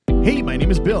Hey, my name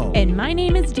is Bill. And my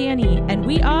name is Danny, and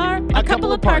we are A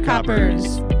couple of park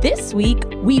hoppers. This week,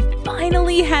 we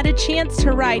finally had a chance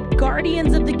to ride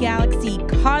Guardians of the Galaxy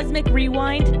Cosmic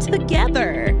Rewind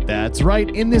together. That's right.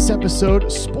 In this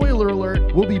episode, spoiler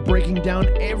alert, we'll be breaking down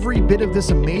every bit of this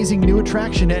amazing new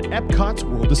attraction at Epcot's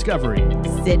World Discovery.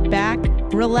 Sit back,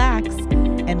 relax,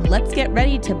 and let's get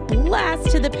ready to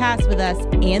blast to the past with us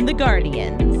and the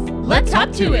Guardians. Let's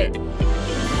hop to it.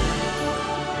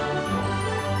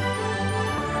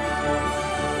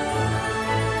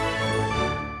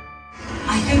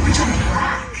 I think we're jumping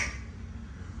back.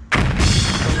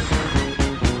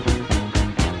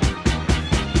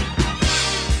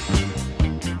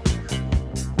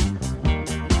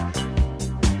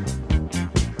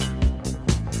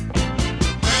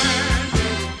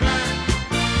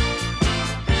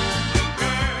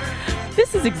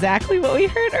 This is exactly what we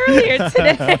heard earlier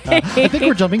today. I think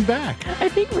we're jumping back. I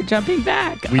think we're jumping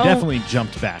back. We definitely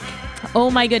jumped back. Oh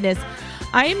my goodness.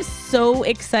 I am so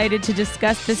excited to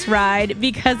discuss this ride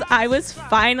because I was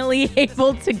finally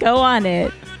able to go on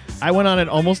it. I went on it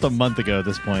almost a month ago at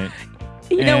this point.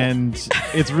 And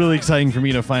it's really exciting for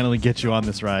me to finally get you on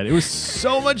this ride. It was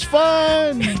so much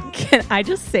fun. Can I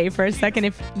just say for a second,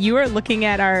 if you are looking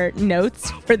at our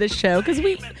notes for the show, because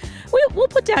we'll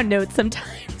put down notes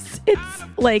sometimes. It's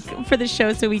like for the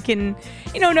show so we can,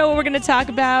 know what we're going to talk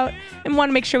about and want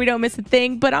to make sure we don't miss a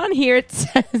thing. But on here it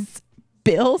says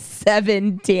Bill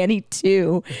 7, Danny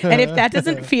 2. And if that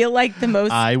doesn't feel like the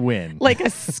most... I win. Like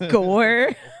a score.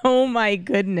 Oh my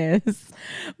goodness.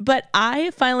 But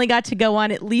I finally got to go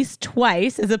on at least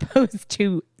twice as opposed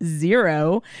to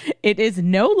 0. It is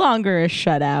no longer a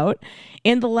shutout.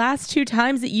 And the last 2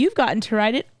 times that you've gotten to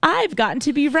ride it, I've gotten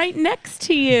to be right next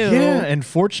to you. Yeah, and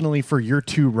fortunately for your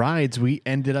 2 rides, we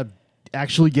ended up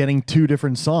actually getting 2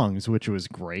 different songs, which was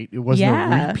great. It wasn't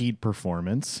a repeat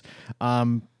performance.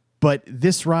 But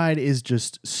this ride is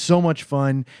just so much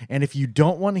fun. And if you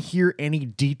don't want to hear any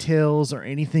details or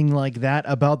anything like that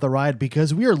about the ride,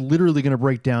 because we are literally going to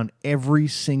break down every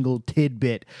single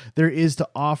tidbit there is to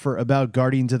offer about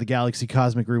Guardians of the Galaxy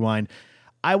Cosmic Rewind,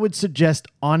 I would suggest,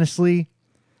 honestly,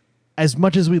 as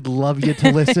much as we'd love you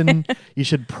to listen, you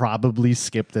should probably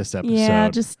skip this episode. Yeah,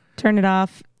 just turn it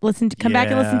off. Come back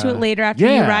and listen to it later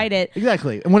after you ride it.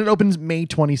 Exactly. And when it opens May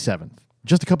 27th.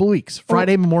 Just a couple of weeks.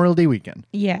 Friday, Memorial Day weekend.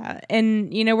 Yeah.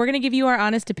 And, we're going to give you our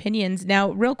honest opinions.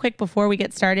 Now, real quick before we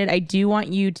get started, I do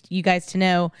want you guys to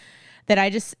know that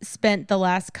I just spent the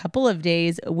last couple of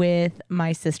days with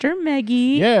my sister,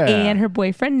 Maggie, and her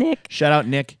boyfriend, Nick. Shout out,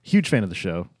 Nick. Huge fan of the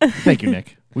show. Thank you,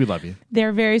 Nick. We love you.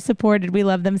 They're very supported. We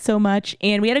love them so much.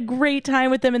 And we had a great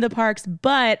time with them in the parks.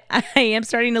 But I am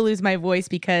starting to lose my voice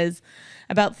because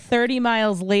about 30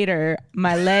 miles later,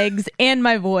 my legs and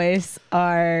my voice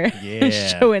are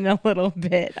showing a little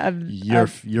bit.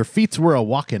 Your feet were a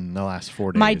walking the last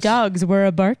 4 days. My dogs were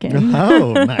a barking.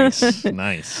 Oh, nice.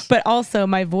 Nice. But also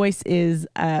my voice is...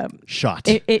 shot.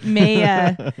 It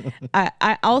may...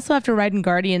 I also have to ride in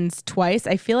Guardians twice.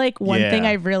 I feel like one thing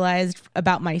I've realized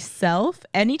about myself,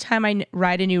 anytime I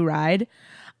ride a new ride,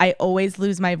 I always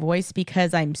lose my voice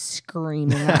because I'm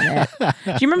screaming on it.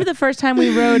 Do you remember the first time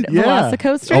we rode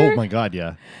Velocicoaster? Oh my God,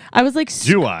 yeah. I was like...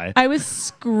 Do I? I was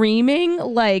screaming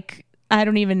like... I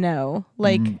don't even know.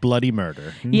 Like... bloody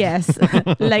murder. Yes.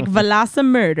 Like Veloci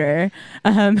murder.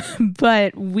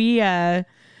 But we...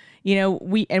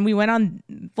 we went on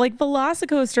like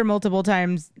Velocicoaster multiple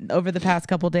times over the past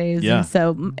couple days. Yeah. And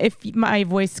so if my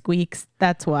voice squeaks,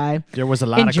 that's why. There was a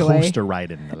lot of coaster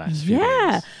riding in the last few days.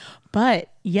 Yeah. But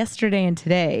yesterday and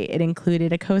today, it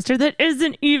included a coaster that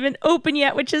isn't even open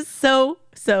yet, which is so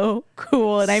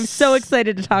cool. And I'm so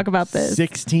excited to talk about this.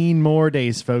 16 more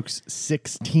days, folks.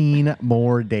 16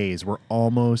 more days. We're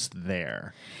almost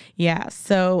there. Yeah.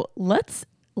 So let's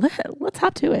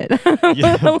hop to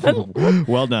it.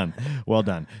 Well done. Well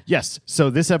done. Yes. So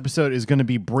this episode is going to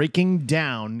be breaking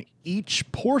down each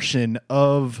portion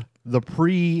of the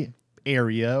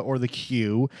area or the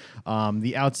queue,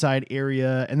 the outside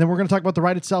area, and then we're going to talk about the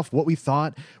ride itself, what we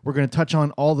thought. We're going to touch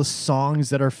on all the songs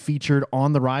that are featured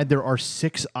on the ride. There are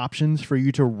 6 options for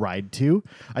you to ride to.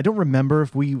 I don't remember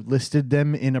if we listed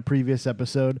them in a previous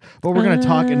episode, but we're going to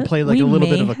talk and play like a little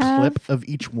bit of a clip of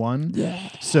each one,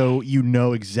 so you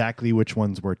know exactly which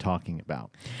ones we're talking about.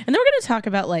 And then we're going to talk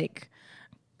about like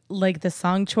the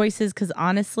song choices, because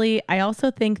honestly, I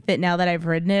also think that now that I've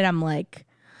ridden it, I'm like,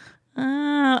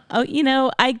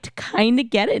 I kind of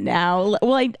get it now.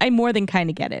 Well, I more than kind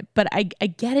of get it, but I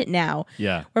get it now.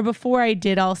 Yeah. Where before I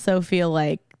did also feel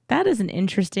like That is an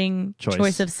interesting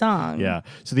choice of song. Yeah.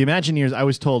 So the Imagineers, I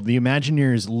was told, the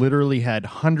Imagineers literally had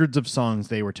hundreds of songs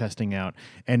they were testing out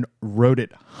and wrote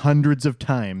it hundreds of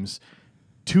times,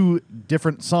 2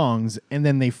 different songs, and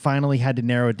then they finally had to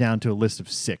narrow it down to a list of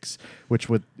 6, which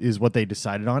is what they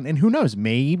decided on. And who knows,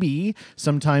 maybe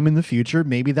sometime in the future,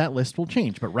 maybe that list will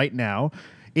change. But right now,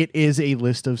 it is a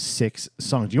list of 6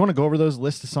 songs. Do you want to go over those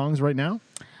list of songs right now?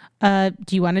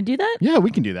 Do you want to do that? Yeah,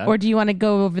 we can do that. Or do you want to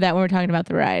go over that when we're talking about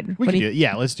the ride? We can do it.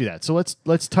 Yeah, let's do that. So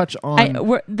let's touch on.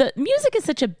 The music is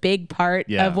such a big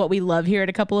part of what we love here at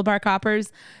A Couple of Bar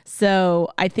Coppers. So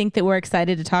I think that we're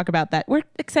excited to talk about that. We're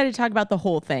excited to talk about the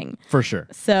whole thing. For sure.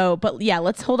 So, but yeah,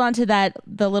 let's hold on to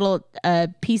the little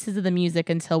pieces of the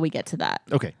music until we get to that.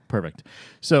 Okay, perfect.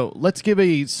 So let's give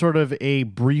a sort of a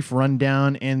brief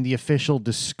rundown and the official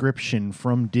description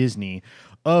from Disney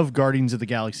of Guardians of the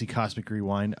Galaxy Cosmic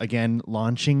Rewind, again,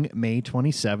 launching May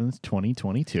 27th,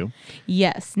 2022.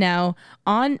 Yes. Now,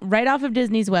 right off of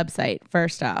Disney's website,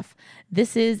 first off,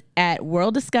 this is at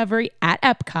World Discovery at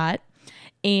Epcot,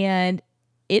 and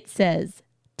it says,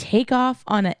 take off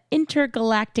on an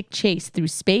intergalactic chase through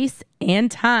space and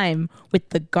time with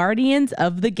the Guardians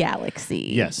of the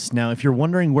Galaxy. Yes. Now, if you're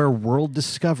wondering where World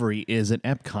Discovery is at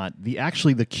Epcot,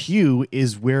 the queue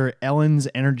is where Ellen's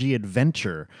Energy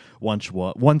Adventure once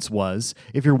was.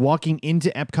 If you're walking into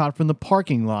Epcot from the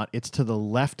parking lot, it's to the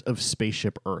left of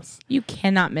Spaceship Earth. You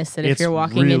cannot miss it if It's you're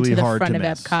walking really into the hard front to of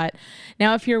miss. Epcot.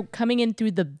 Now, if you're coming in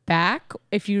through the back,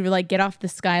 if you get off the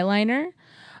Skyliner,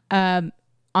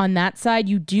 on that side,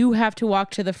 you do have to walk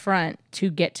to the front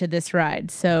to get to this ride.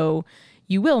 So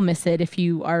you will miss it if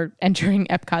you are entering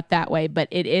Epcot that way. But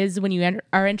it is when you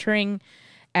are entering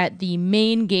at the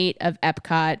main gate of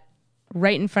Epcot,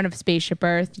 right in front of Spaceship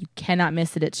Earth. You cannot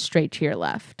miss it. It's straight to your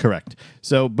left. Correct.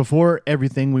 So before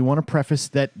everything, we want to preface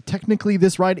that technically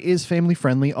this ride is family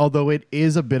friendly, although it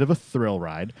is a bit of a thrill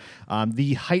ride.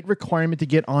 The height requirement to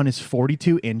get on is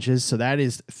 42 inches, so that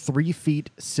is 3 feet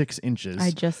 6 inches.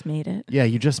 I just made it. Yeah,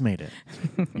 you just made it.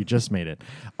 You just made it.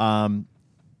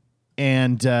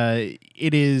 And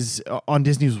it is on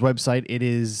Disney's website. It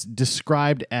is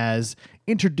described as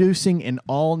introducing an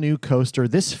all-new coaster.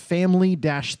 This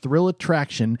family-thrill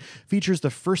attraction features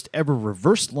the first ever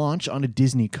reverse launch on a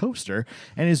Disney coaster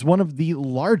and is one of the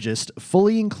largest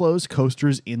fully enclosed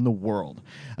coasters in the world.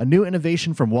 A new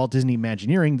innovation from Walt Disney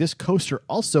Imagineering, this coaster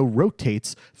also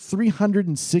rotates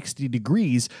 360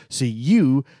 degrees so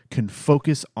you can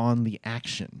focus on the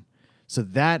action. So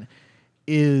that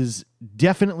is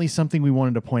definitely something we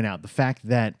wanted to point out. The fact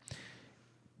that,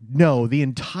 no, the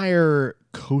entire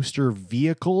coaster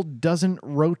vehicle doesn't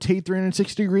rotate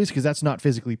 360 degrees because that's not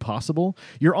physically possible.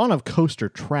 You're on a coaster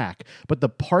track, but the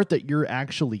part that you're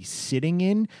actually sitting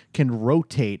in can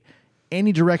rotate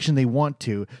any direction they want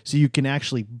to, so you can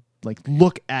actually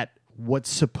look at what's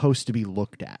supposed to be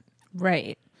looked at.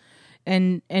 Right.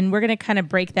 And we're going to kind of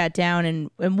break that down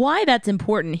and why that's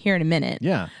important here in a minute.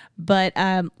 Yeah. But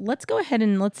let's go ahead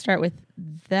and let's start with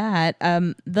that.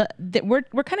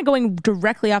 We're kind of going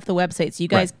directly off the website, so you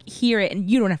guys hear it and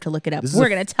you don't have to look it up. We're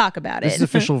going to talk about it. This is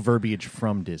official verbiage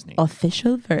from Disney.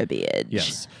 Official verbiage.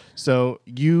 Yes. So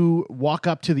you walk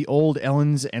up to the old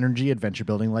Ellen's Energy Adventure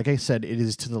building. Like I said, it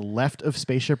is to the left of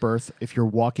Spaceship Earth if you're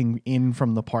walking in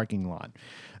from the parking lot.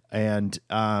 And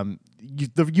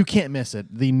you can't miss it.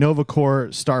 The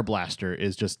Novacore Star Blaster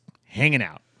is just hanging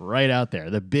out right out there.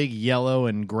 The big yellow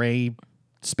and gray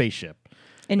spaceship.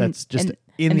 That's just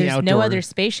in the there's outdoor. no other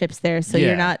spaceships there, so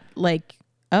you're not like,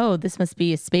 oh, this must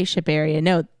be a spaceship area.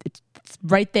 No, it's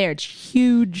right there. It's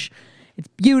huge. It's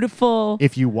beautiful.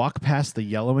 If you walk past the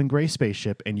yellow and gray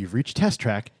spaceship and you've reached Test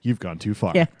Track, you've gone too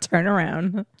far. Yeah, turn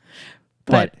around.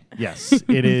 But yes,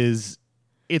 it is.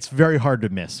 It's very hard to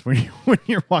miss when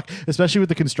you're walking, especially with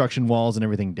the construction walls and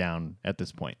everything down at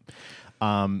this point.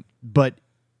 But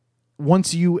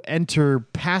once you enter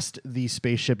past the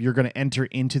spaceship, you're going to enter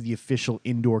into the official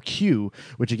indoor queue,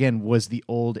 which again was the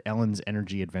old Ellen's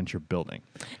Energy Adventure building.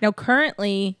 Now,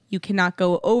 currently, you cannot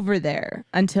go over there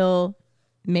until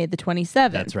May the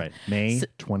 27th. That's right, May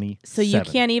 27th. So you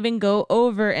can't even go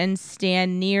over and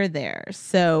stand near there.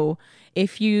 So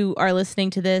if you are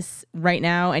listening to this right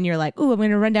now and you're like, "Ooh, I'm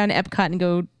going to run down to Epcot and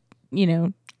go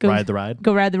ride the ride."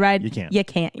 Go ride the ride. You can't. You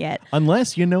can't yet.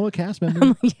 Unless you know a cast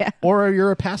member. Yeah. Or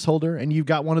you're a pass holder and you've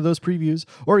got one of those previews.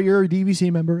 Or you're a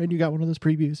DVC member and you got one of those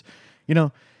previews.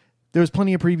 There was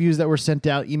plenty of previews that were sent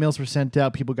out. Emails were sent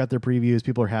out. People got their previews.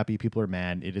 People are happy. People are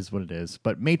mad. It is what it is.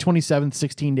 But May 27th,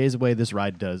 16 days away, this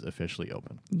ride does officially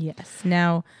open. Yes.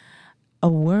 Now, a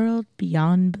world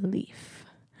beyond belief.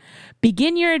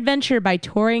 Begin your adventure by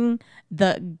touring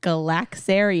the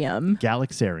Galaxarium.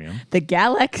 Galaxarium. The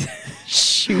Galax...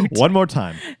 Shoot. One more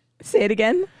time. Say it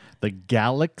again. The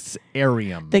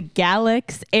Galaxarium. The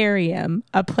Galaxarium,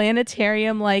 a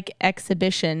planetarium-like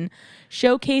exhibition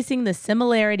showcasing the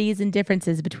similarities and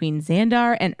differences between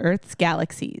Xandar and Earth's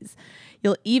galaxies.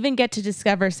 You'll even get to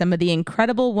discover some of the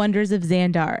incredible wonders of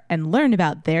Xandar and learn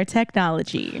about their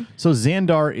technology. So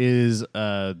Xandar is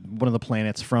one of the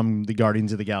planets from the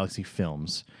Guardians of the Galaxy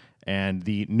films, and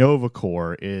the Nova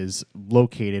Corps is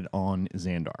located on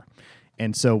Xandar.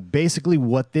 And so basically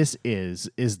what this is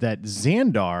that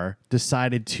Xandar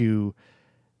decided to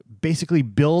basically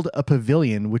build a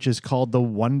pavilion which is called the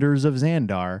Wonders of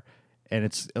Xandar. And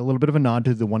it's a little bit of a nod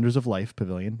to the Wonders of Life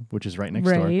Pavilion, which is right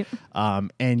next door.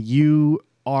 And you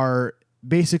are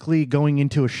basically going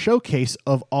into a showcase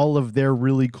of all of their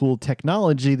really cool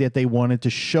technology that they wanted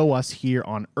to show us here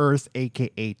on Earth,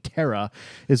 a.k.a. Terra,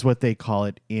 is what they call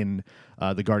it in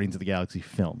the Guardians of the Galaxy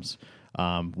films.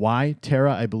 Why?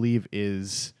 Terra, I believe,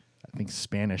 is, I think,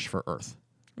 Spanish for Earth.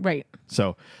 Right.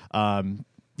 So,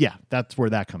 yeah, that's where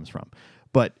that comes from.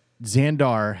 But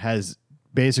Xandar has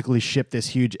basically shipped this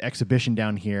huge exhibition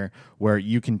down here where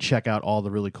you can check out all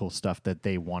the really cool stuff that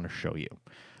they want to show you.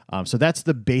 So that's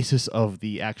the basis of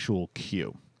the actual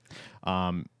queue.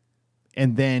 And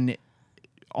then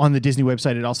on the Disney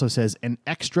website, it also says an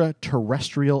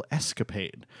extraterrestrial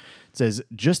escapade. It says,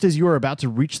 just as you are about to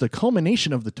reach the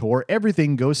culmination of the tour,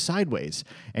 everything goes sideways,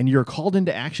 and you're called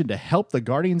into action to help the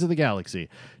Guardians of the Galaxy.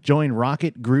 Join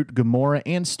Rocket, Groot, Gamora,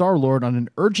 and Star-Lord on an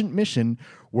urgent mission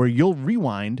where you'll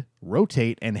rewind,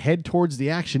 rotate, and head towards the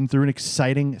action through an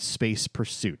exciting space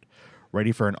pursuit.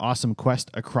 Ready for an awesome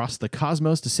quest across the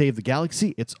cosmos to save the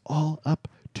galaxy? It's all up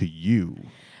to you.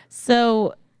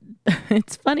 So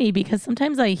it's funny because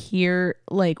sometimes I hear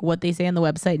like what they say on the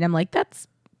website and I'm like, that's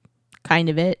kind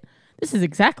of it. This is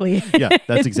exactly it. Yeah,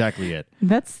 that's exactly it.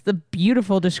 That's the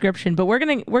beautiful description. But we're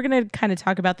gonna kind of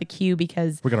talk about the queue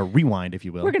because we're gonna rewind, if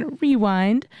you will. We're gonna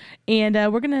rewind, and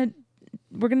we're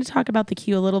gonna talk about the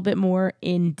queue a little bit more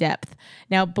in depth.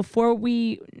 Now, before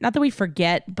we, not that we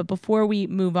forget, but before we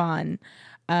move on,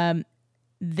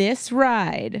 this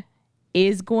ride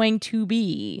is going to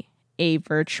be a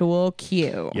virtual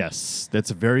queue. Yes,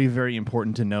 that's very, very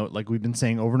important to note. Like we've been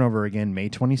saying over and over again, May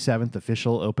 27th,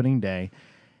 official opening day.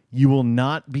 You will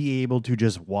not be able to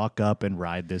just walk up and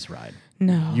ride this ride.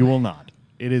 No. You will not.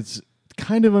 It is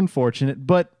kind of unfortunate,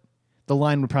 but the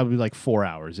line would probably be like 4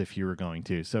 hours if you were going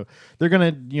to. So they're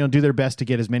going to, do their best to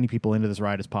get as many people into this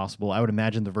ride as possible. I would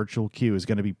imagine the virtual queue is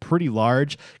going to be pretty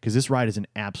large because this ride is an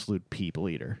absolute people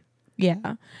eater.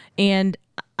 Yeah. And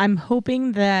I'm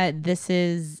hoping that this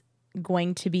is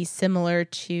going to be similar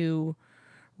to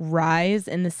Rise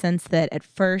in the sense that at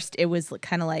first it was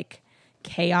kind of like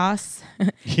chaos.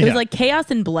 It was like chaos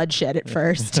and bloodshed at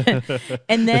first.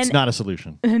 And then it's not a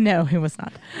solution. No, it was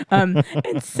not. And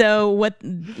so what,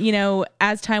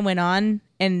 as time went on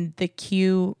and the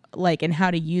queue, like, and how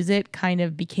to use it kind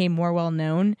of became more well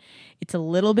known, it's a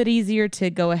little bit easier to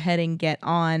go ahead and get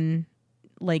on,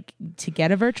 like, to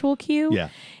get a virtual queue. Yeah.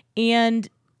 And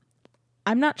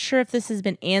I'm not sure if this has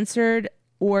been answered,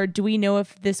 or do we know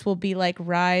if this will be like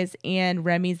Rise and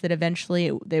Remy's that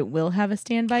eventually it will have a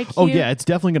standby queue? Oh yeah, it's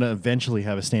definitely going to eventually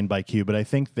have a standby queue, but I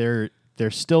think they're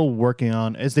still working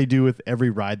on, as they do with every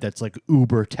ride that's like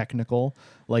uber technical,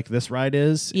 like this ride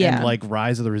is, and like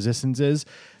Rise of the Resistance is.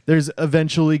 There's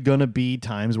eventually going to be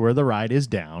times where the ride is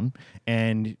down,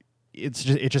 and it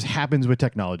just happens with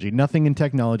technology. Nothing in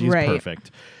technology is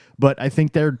perfect. But I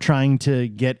think they're trying to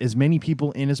get as many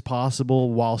people in as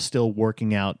possible while still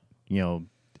working out,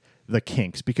 the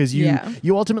kinks, because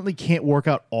you ultimately can't work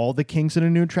out all the kinks in a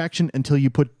new attraction until you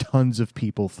put tons of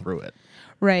people through it.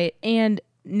 Right. And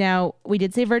now we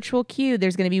did say virtual queue.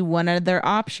 There's going to be one other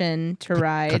option to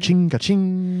ride. Ka-ching,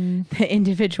 ka-ching. The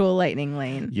individual lightning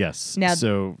lane. Yes. Now,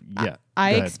 so, yeah.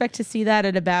 I expect to see that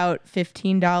at about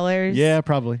 $15. Yeah,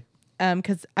 probably.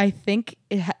 Because I think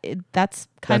that's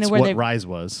kind of where what Rise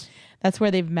was. That's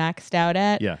where they've maxed out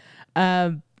at. Yeah.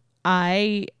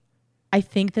 I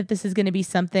think that this is going to be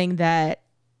something that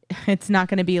it's not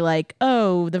going to be like,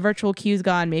 oh, the virtual queue's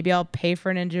gone. Maybe I'll pay for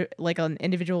an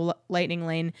individual lightning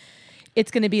lane.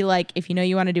 It's going to be like, if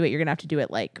you want to do it, you're going to have to do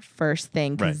it like first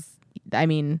thing. Because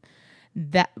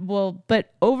but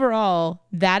overall,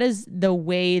 that is the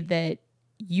way that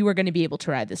you are going to be able to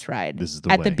ride this ride. This is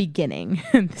the at way. The beginning.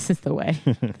 This is the way.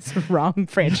 It's the wrong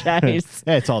franchise.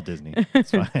 Yeah, it's all Disney. It's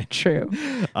fine. True.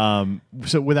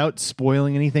 So without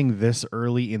spoiling anything this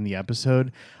early in the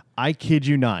episode, I kid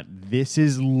you not, this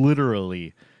is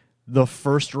literally the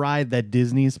first ride that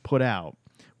Disney's put out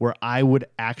where I would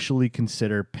actually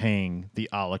consider paying the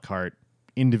a la carte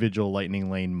individual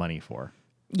Lightning Lane money for.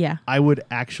 Yeah. I would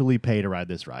actually pay to ride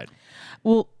this ride.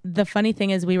 Well, the funny thing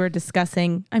is we were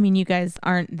discussing, I mean, you guys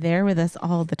aren't there with us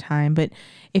all the time, but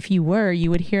if you were,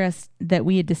 you would hear us that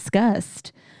we had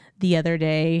discussed the other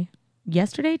day,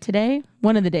 yesterday, today,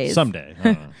 one of the days. Someday. I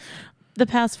don't know. The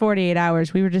past 48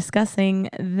 hours, we were discussing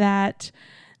that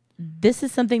this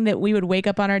is something that we would wake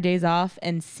up on our days off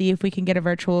and see if we can get a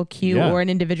virtual queue Yeah. or an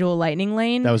individual Lightning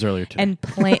Lane. That was earlier today. And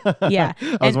plan, yeah.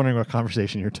 I was wondering what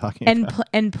conversation you're talking about.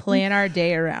 And plan our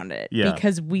day around it. Yeah.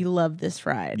 Because we love this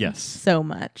ride. Yes. So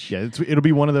much. Yeah, it'll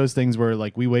be one of those things where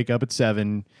like we wake up at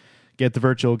 7, get the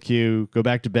virtual queue, go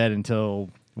back to bed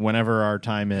until whenever our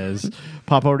time is,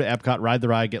 pop over to Epcot, ride the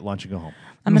ride, get lunch, and go home.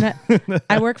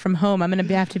 I work from home. I'm going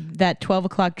to have to, that 12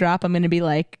 o'clock drop, I'm going to be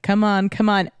like, come on.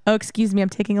 Oh, excuse me. I'm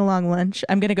taking a long lunch.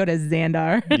 I'm going to go to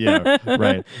Xandar. Yeah,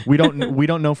 right. We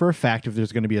don't know for a fact if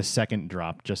there's going to be a second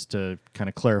drop, just to kind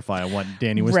of clarify on what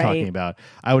Danny was Right. talking about.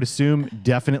 I would assume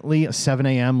definitely a 7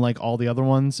 a.m. like all the other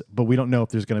ones, but we don't know if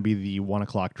there's going to be the 1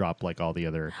 o'clock drop like all the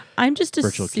other. I'm just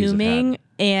Virtual queues have assuming, had.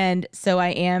 and so I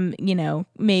am,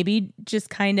 maybe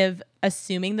just kind of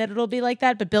assuming that it'll be like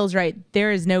that. But Bill's right.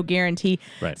 There is no guarantee.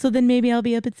 Right. So then maybe I'll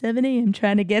be up at 7 a.m.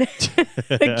 trying to get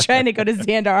it, trying to go to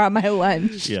Xandar on my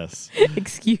lunch. Yes.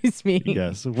 Excuse me.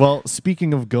 Yes. Well,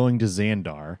 speaking of going to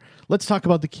Xandar, let's talk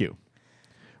about the queue.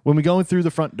 When we go through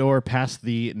the front door past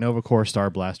the Novacore Star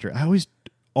Blaster, I always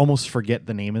almost forget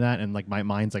the name of that, and like my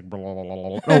mind's like, blah, blah, blah, blah,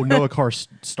 blah. Oh, Novacore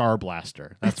Star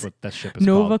Blaster. That's what that ship is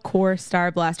called. Novacore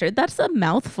Star Blaster. That's a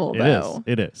mouthful, though.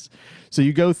 It is. So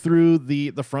you go through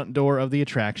the front door of the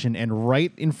attraction, and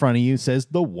right in front of you says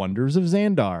The Wonders of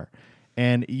Xandar.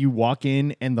 And you walk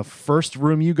in, and the first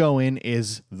room you go in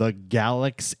is the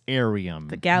Galaxarium.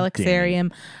 The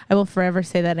Galaxarium. I will forever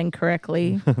say that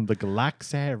incorrectly. The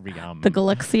Galaxarium. The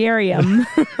Galaxarium.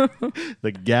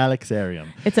 The Galaxarium.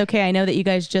 It's okay. I know that you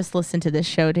guys just listened to this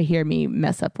show to hear me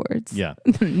mess up words. Yeah.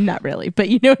 Not really, but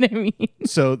you know what I mean.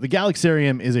 So the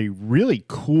Galaxarium is a really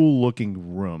cool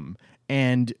looking room.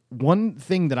 And one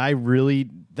thing that I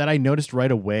noticed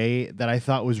right away that I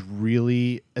thought was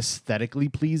really aesthetically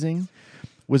pleasing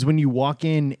was when you walk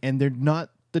in and they're not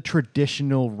the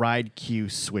traditional ride queue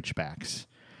switchbacks.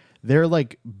 They're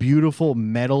like beautiful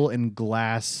metal and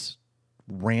glass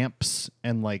ramps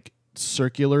and like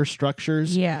circular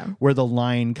structures, Yeah. where the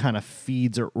line kind of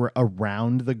feeds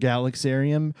around the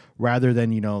Galaxarium rather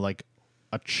than, like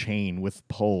a chain with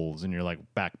poles, and you're like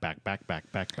back.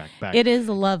 It is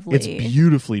lovely. It's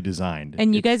beautifully designed.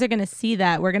 And you guys are going to see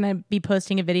that. We're going to be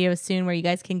posting a video soon where you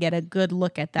guys can get a good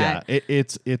look at that. Yeah,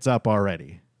 it's up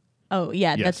already. Oh,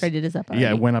 yeah, Yes. that's right. It is up already.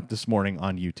 Yeah, it went up this morning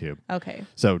on YouTube. Okay.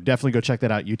 So definitely go check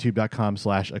that out,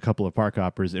 youtube.com/a couple of park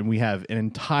hoppers. And we have an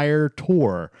entire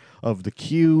tour of the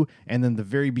queue and then the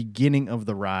very beginning of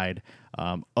the ride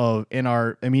in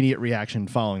our immediate reaction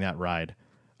following that ride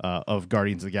of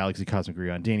Guardians of the Galaxy Cosmic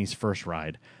Rewind, Danny's first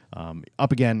ride.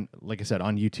 Up again, like I said,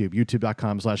 on YouTube,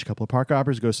 youtube.com/a couple of park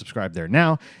hoppers. Go subscribe there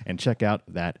now and check out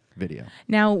that video.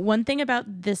 Now, one thing about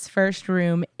this first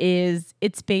room is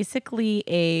it's basically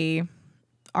a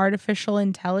artificial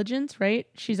intelligence, right?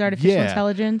 She's artificial Yeah.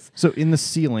 intelligence. So in the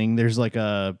ceiling, there's like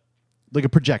a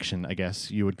projection, I guess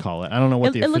you would call it. I don't know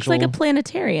what It the looks like a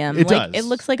planetarium. It like does. It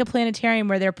looks like a planetarium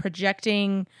where they're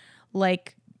projecting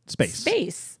like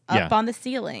Space. up Yeah. on the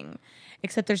ceiling,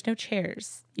 except there's no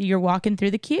chairs. You're walking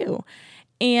through the queue.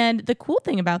 And the cool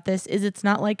thing about this is it's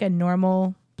not like a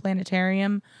normal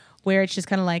planetarium where it's just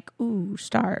kind of like, ooh,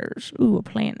 stars, ooh, a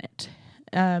planet.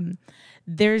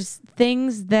 There's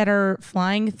things that are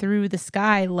flying through the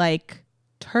sky like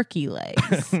turkey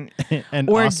legs. And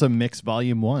Or- Awesome Mix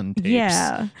Volume 1 tapes.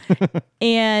 Yeah.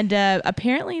 And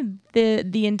apparently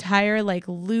the entire like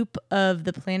loop of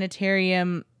the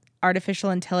planetarium artificial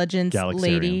intelligence Galaxarium.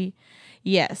 lady.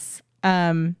 Yes.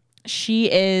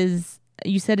 She is,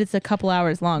 you said it's a couple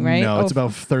hours long, right? No, it's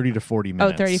about 30 to 40 Oh,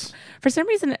 minutes. 30. For some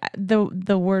reason,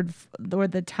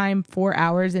 the time 4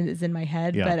 hours is in my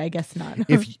head, Yeah. but I guess not.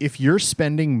 If you're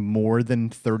spending more than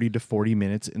 30 to 40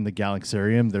 minutes in the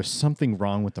Galaxarium, there's something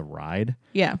wrong with the ride.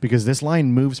 Yeah. Because this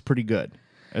line moves pretty good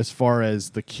as far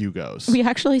as the queue goes. We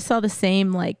actually saw the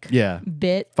same like Yeah.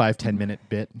 bit 5-10 minute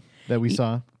bit that we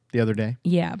saw the other day.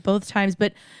 Yeah, both times.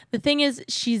 But the thing is,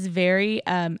 she's very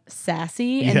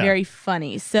sassy and Yeah. very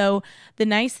funny. So the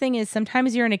nice thing is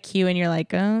sometimes you're in a queue and you're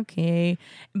like, okay.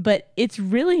 But it's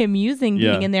really amusing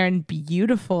being Yeah. in there and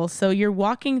beautiful. So you're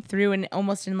walking through and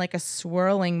almost in like a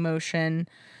swirling motion.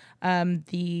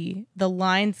 The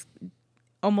lines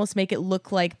almost make it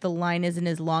look like the line isn't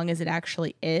as long as it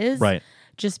actually is. Right.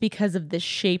 just because of the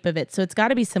shape of it. So it's got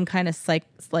to be some kind of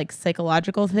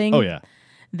psychological thing. Oh, yeah.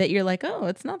 That you're like, oh,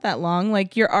 it's not that long.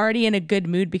 Like you're already in a good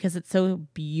mood because it's so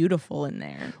beautiful in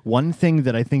there. One thing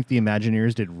that I think the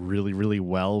Imagineers did really, really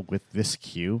well with this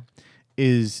queue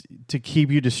is to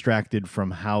keep you distracted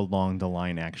from how long the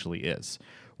line actually is.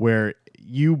 Where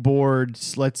you board,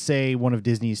 let's say, one of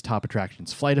Disney's top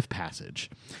attractions, Flight of Passage.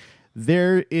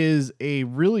 There is a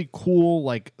really cool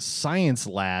like science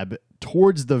lab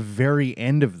towards the very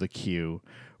end of the queue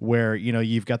where, you know,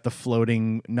 you've got the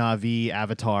floating Na'vi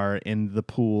avatar in the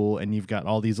pool and you've got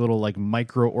all these little like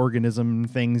microorganism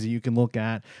things that you can look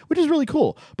at, which is really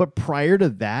cool. But prior to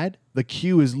that, the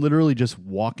queue is literally just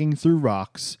walking through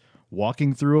rocks,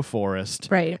 walking through a forest.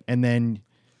 Right. And then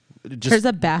just... There's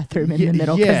a bathroom in the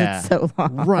middle because it's so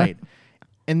long. Right.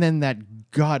 And then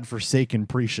that godforsaken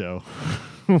pre-show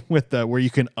with the where you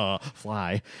can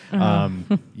fly.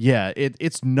 Yeah,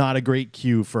 it's not a great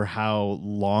queue for how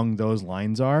long those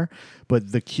lines are,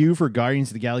 but the queue for Guardians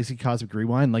of the Galaxy Cosmic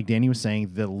Rewind, like Danny was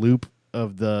saying, the loop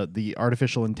of the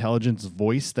artificial intelligence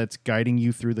voice that's guiding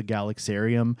you through the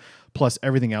Galaxarium, plus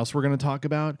everything else we're going to talk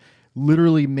about,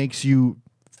 literally makes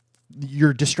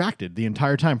you're distracted the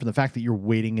entire time from the fact that you're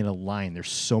waiting in a line.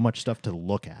 There's so much stuff to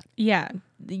look at. Yeah,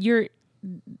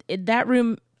 that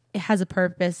room has a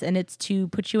purpose, and it's to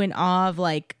put you in awe of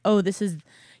like, oh, this is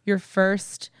your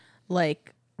first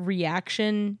like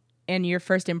reaction and your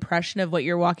first impression of what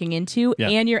you're walking into,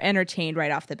 and you're entertained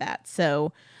right off the bat.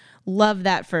 So love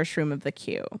that first room of the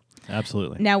queue.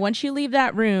 Absolutely. Now, once you leave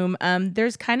that room,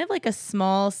 there's kind of like a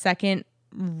small second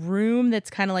room that's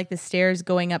kind of like the stairs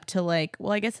going up to like,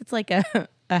 well, I guess it's like a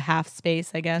half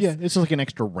space, I guess. Yeah, it's like an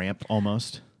extra ramp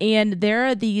almost. And there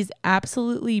are these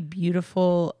absolutely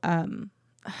beautiful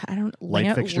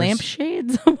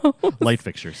lampshades. Light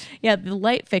fixtures. Yeah, the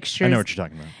light fixtures. I know what you're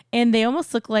talking about. And they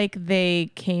almost look like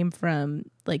they came from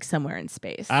like somewhere in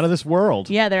space. Out of this world.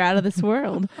 Yeah, they're out of this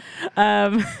world.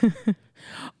 Or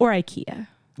IKEA.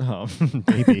 Oh,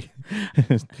 maybe.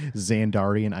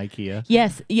 Xandarian IKEA.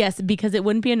 Yes, because it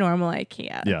wouldn't be a normal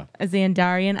IKEA. Yeah. A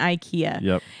Xandarian IKEA.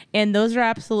 Yep. And those are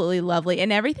absolutely lovely.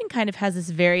 And everything kind of has this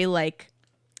very like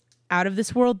out of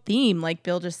this world theme, like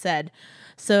Bill just said.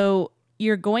 So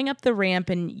you're going up the ramp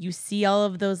and you see all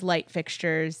of those light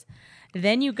fixtures.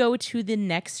 Then you go to the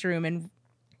next room, and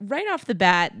right off the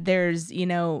bat, there's, you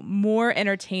know, more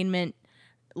entertainment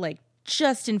like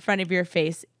just in front of your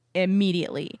face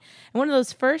immediately. And one of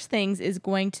those first things is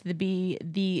going to be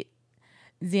the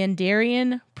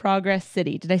Xandarian Progress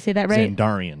City. Did I say that right?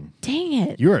 Xandarian. Dang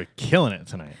it. You are killing it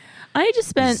tonight. I just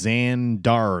spent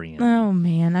Xandarian. Oh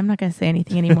man, I'm not gonna say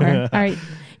anything anymore. All right.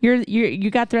 You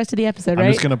got the rest of the episode, right?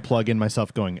 I'm just gonna plug in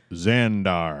myself going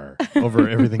Xandar over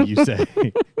everything you say.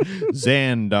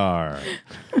 Xandar.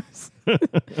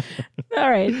 All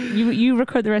right. You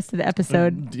record the rest of the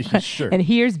episode. Sure. And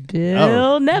here's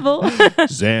Bill Neville.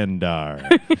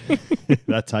 Xandar.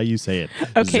 That's how you say it.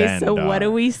 Okay, Xandar. so what do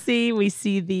we see? We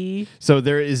see So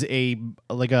there is a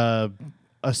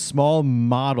small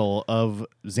model of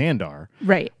Xandar.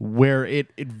 Right. Where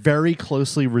it very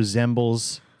closely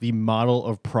resembles the model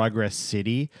of Progress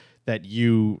City that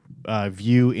you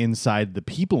view inside the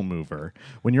People Mover.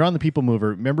 When you're on the People Mover,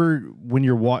 remember when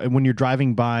you're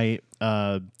driving by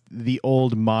the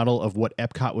old model of what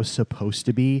Epcot was supposed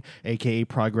to be, aka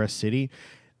Progress City?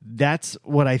 That's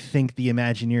what I think the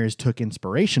Imagineers took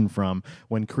inspiration from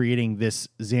when creating this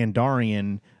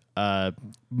Xandarian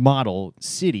model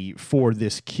city for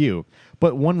this queue.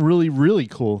 But one really, really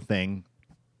cool thing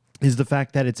is the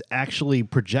fact that it's actually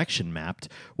projection mapped,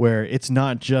 where it's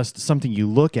not just something you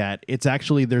look at. It's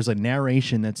actually, there's a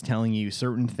narration that's telling you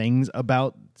certain things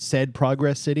about said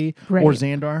Progress City or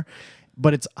Xandar,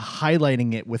 but it's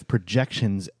highlighting it with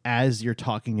projections as you're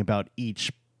talking about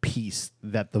each piece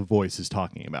that the voice is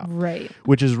talking about. Right.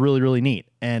 Which is really, really neat.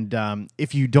 And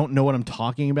if you don't know what I'm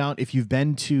talking about, if you've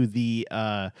been to the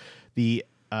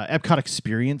Epcot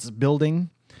Experience building,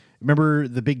 remember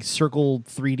the big circle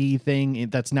 3D thing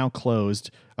that's now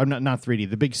closed? Or not 3D,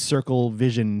 the big circle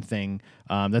vision thing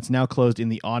that's now closed in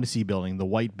the Odyssey building, the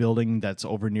white building that's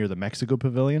over near the Mexico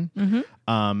Pavilion.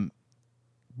 Mm-hmm.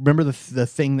 Remember the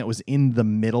thing that was in the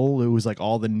middle? It was like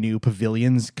all the new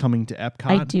pavilions coming to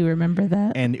Epcot. I do remember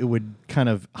that. And it would kind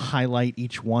of highlight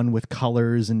each one with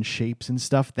colors and shapes and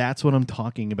stuff. That's what I'm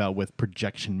talking about with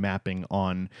projection mapping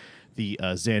on the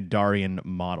Xandarian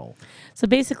model. So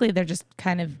basically, they're just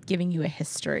kind of giving you a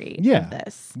history of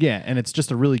this. Yeah, and it's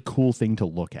just a really cool thing to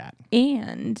look at.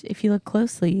 And if you look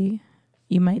closely,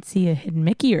 you might see a hidden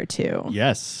Mickey or two.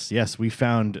 Yes, we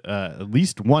found at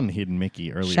least one hidden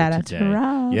Mickey earlier Shout out today. to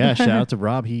Rob. Yeah, shout out to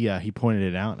Rob. He pointed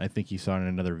it out. I think he saw it in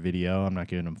another video. I'm not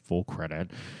giving him full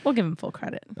credit. We'll give him full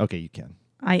credit. Okay, you can.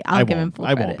 I'll give him full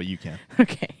credit. I won't, but you can.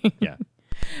 Okay. Yeah.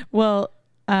 Well,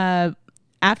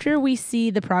 after we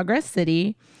see the Progress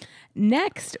City,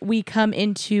 next we come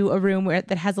into a room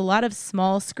that has a lot of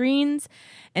small screens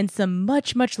and some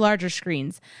much, much larger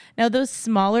screens. Now, those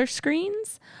smaller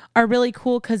screens are really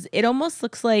cool because it almost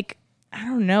looks like, I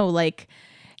don't know, like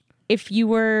if you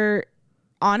were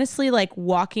honestly like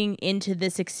walking into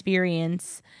this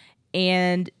experience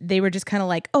and they were just kind of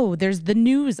like, oh, there's the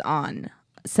news on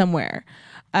somewhere.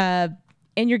 And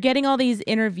you're getting all these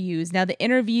interviews. Now, the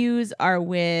interviews are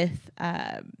with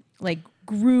like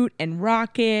Groot and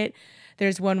Rocket.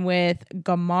 There's one with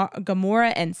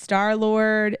Gamora and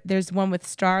Star-Lord. There's one with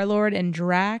Star-Lord and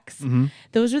Drax. Mm-hmm.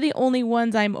 Those are the only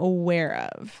ones I'm aware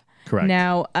of. Correct.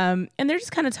 Now, and they're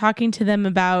just kind of talking to them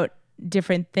about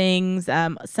different things.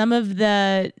 Some of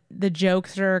the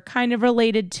jokes are kind of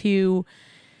related to,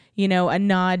 you know, a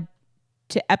nod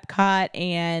to Epcot,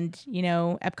 and, you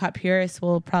know, Epcot purists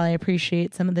will probably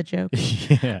appreciate some of the jokes.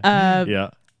 Yeah.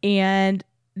 And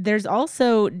there's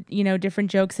also, you know, different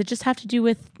jokes that just have to do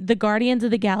with the Guardians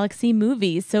of the Galaxy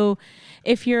movies. So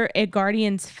if you're a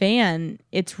Guardians fan,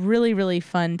 it's really, really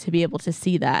fun to be able to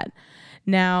see that.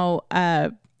 Now,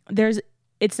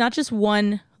 it's not just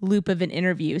one loop of an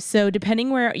interview. So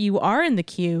depending where you are in the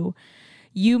queue,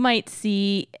 you might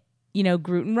see, you know,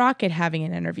 Groot and Rocket having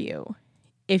an interview.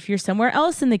 If you're somewhere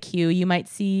else in the queue, you might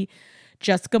see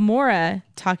just Gamora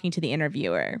talking to the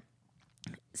interviewer.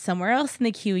 Somewhere else in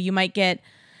the queue, you might get,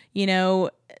 you know,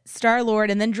 Star-Lord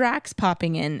and then Drax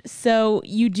popping in. So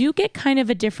you do get kind of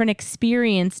a different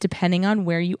experience depending on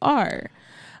where you are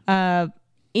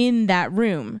in that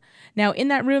room. Now, in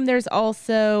that room, there's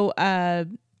also a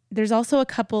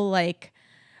couple like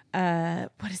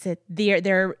what is it?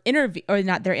 Their interview, or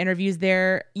not their interviews,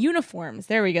 their uniforms.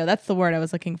 There we go. That's the word I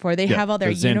was looking for. They have all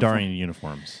their Xandarian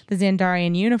uniforms. The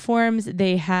Xandarian uniforms.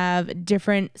 They have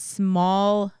different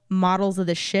small models of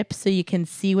the ship so you can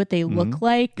see what they look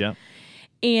like. Yeah.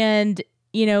 And,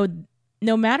 you know,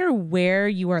 no matter where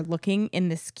you are looking in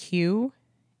this queue,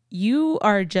 you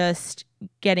are just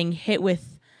getting hit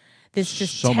with this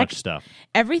just so much stuff.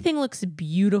 Everything looks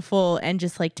beautiful and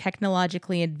just like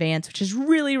technologically advanced, which is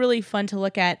really, really fun to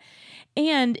look at.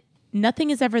 And nothing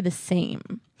is ever the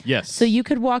same. Yes. So you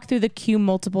could walk through the queue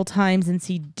multiple times and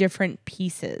see different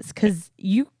pieces because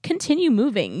you continue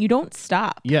moving. You don't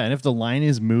stop. Yeah, and if the line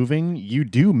is moving, you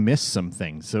do miss some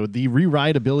things. So the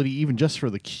re-rideability, even just for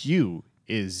the queue,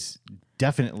 is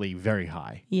definitely very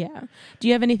high. Yeah. Do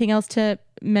you have anything else to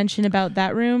mention about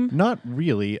that room? Not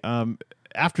really.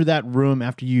 After that room,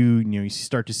 after you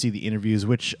start to see the interviews,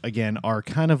 which again are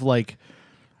kind of like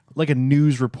a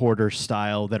news reporter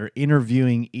style, that are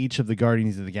interviewing each of the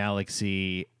Guardians of the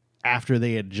Galaxy after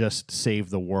they had just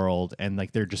saved the world, and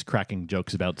like they're just cracking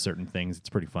jokes about certain things. It's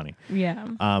pretty funny.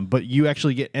 Yeah. But you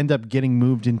actually end up getting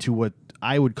moved into what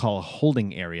I would call a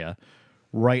holding area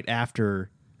right after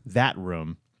that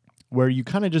room, where you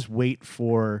kind of just wait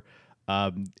for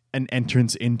an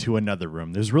entrance into another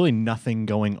room. There's really nothing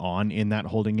going on in that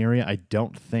holding area. I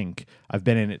don't think. I've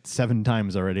been in it 7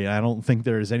 times already. I don't think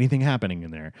there's anything happening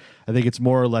in there. I think it's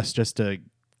more or less just to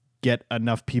get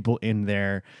enough people in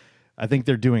there. I think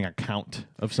they're doing a count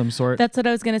of some sort. That's what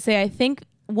I was going to say. I think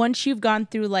once you've gone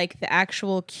through like the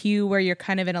actual queue where you're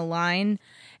kind of in a line,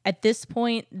 at this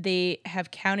point they have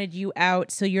counted you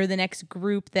out, so you're the next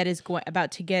group that is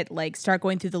about to start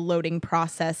going through the loading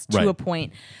process to a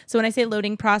point. So when I say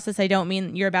loading process, I don't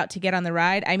mean you're about to get on the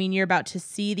ride. I mean you're about to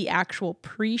see the actual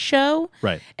pre-show,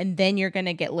 right? And then you're going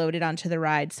to get loaded onto the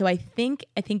ride. So I think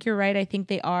you're right. I think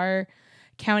they are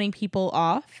counting people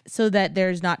off so that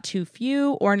there's not too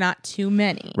few or not too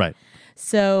many. Right.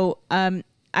 So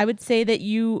I would say that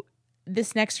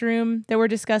this next room that we're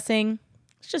discussing,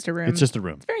 it's just a room. It's just a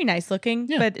room. It's very nice looking,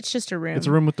 but it's just a room. It's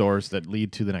a room with doors that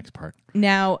lead to the next part.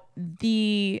 Now,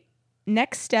 the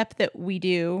next step that we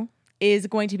do is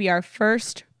going to be our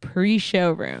first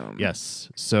pre-show room. Yes.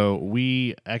 So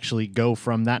we actually go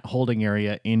from that holding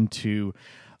area into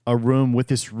a room with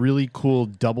this really cool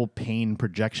double pane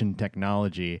projection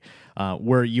technology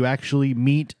where you actually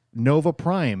meet Nova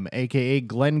Prime, a.k.a.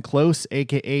 Glenn Close,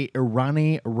 a.k.a.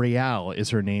 Irani Real is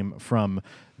her name from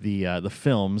the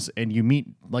films, and you meet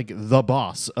like the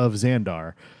boss of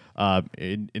Xandar.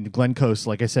 And Glenn Close,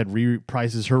 like I said,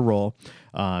 reprises her role.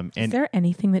 Is there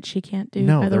anything that she can't do?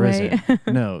 No, there isn't.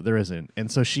 No, there isn't.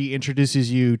 And so she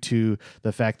introduces you to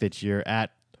the fact that you're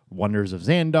at wonders of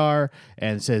Xandar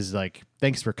and says like,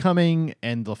 thanks for coming.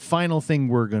 And the final thing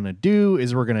we're going to do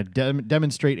is we're going to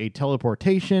demonstrate a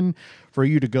teleportation for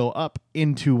you to go up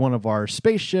into one of our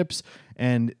spaceships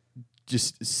and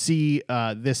just see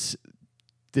this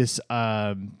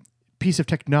piece of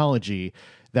technology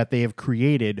that they have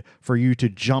created for you to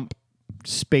jump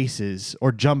spaces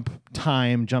or jump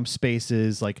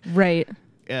spaces, like Right.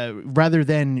 Rather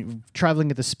than traveling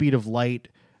at the speed of light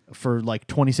for like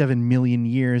 27 million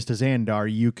years to Xandar,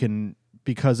 you can,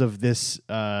 because of this,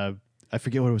 I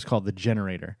forget what it was called, the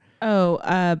generator. Oh,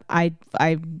 I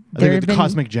The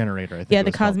cosmic generator. I think. Yeah, it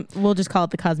was called. We'll just call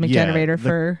it the cosmic Yeah, generator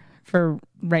for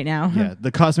right now. Yeah,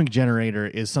 the cosmic generator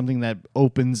is something that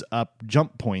opens up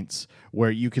jump points where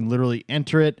you can literally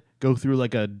enter it, go through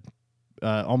like a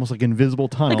almost like invisible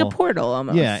tunnel, Like a portal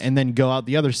almost. Yeah, and then go out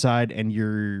the other side, and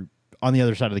you're on the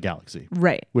other side of the galaxy.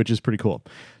 Right. Which is pretty cool.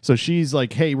 So she's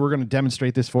like, hey, we're going to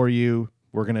demonstrate this for you.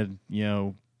 We're going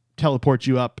to, teleport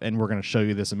you up, and we're going to show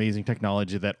you this amazing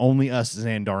technology that only us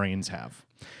Xandarians have.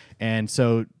 And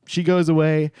so she goes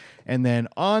away, and then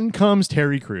on comes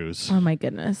Terry Crews. Oh, my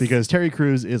goodness. Because Terry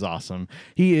Crews is awesome.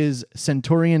 He is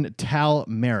Centaurian Tal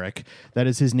Merrick. That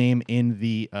is his name in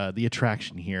the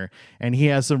attraction here. And he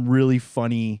has some really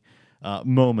funny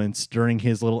moments during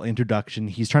his little introduction.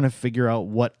 He's trying to figure out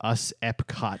what us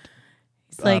Epcot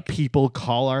people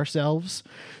call ourselves.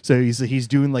 So he's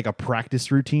doing like a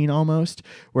practice routine almost,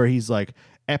 where he's like,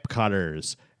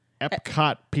 Epcoters,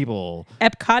 Epcot people,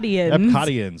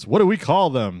 Epcotians. What do we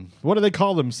call them? What do they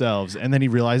call themselves? And then he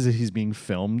realizes he's being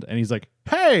filmed, and he's like,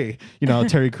 hey,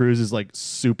 Terry Crews is like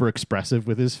super expressive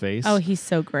with his face. Oh, he's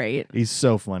so great. He's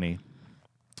so funny.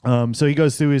 So he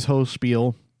goes through his whole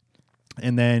spiel,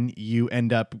 and then you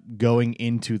end up going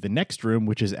into the next room,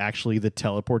 which is actually the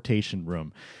teleportation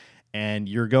room. And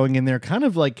you're going in there kind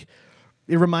of like,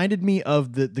 it reminded me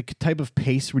of the type of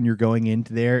pace when you're going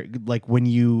into there, like when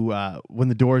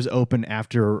the doors open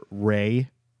after Rey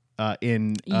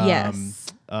in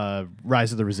Rise of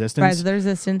the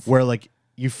Resistance. Where like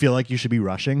you feel like you should be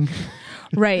rushing.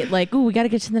 Right, like, ooh, we got to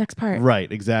get to the next part.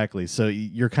 Right, exactly. So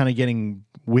you're kind of getting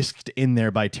whisked in there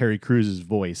by Terry Crews'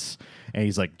 voice. And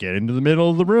he's like, get into the middle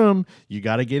of the room. You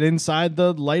got to get inside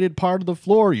the lighted part of the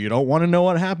floor. You don't want to know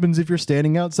what happens if you're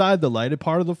standing outside the lighted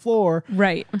part of the floor.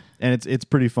 Right. And it's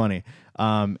pretty funny.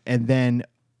 And then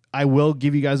I will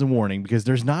give you guys a warning, because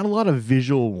there's not a lot of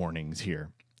visual warnings here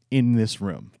in this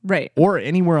room. Right. Or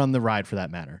anywhere on the ride for that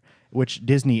matter. Which,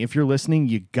 Disney, if you're listening,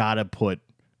 you got to put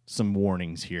some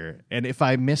warnings here. And if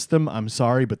I missed them, I'm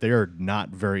sorry, but they are not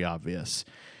very obvious.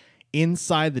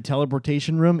 Inside the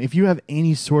teleportation room, if you have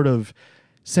any sort of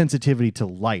sensitivity to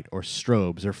light or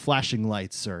strobes or flashing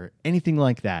lights or anything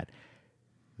like that,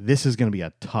 this is going to be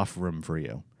a tough room for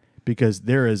you, because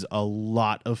there is a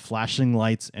lot of flashing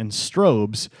lights and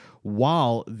strobes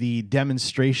while the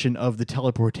demonstration of the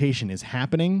teleportation is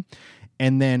happening.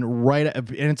 And then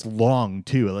and it's long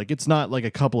too. Like, it's not like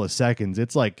a couple of seconds.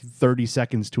 It's like 30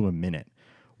 seconds to a minute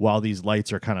while these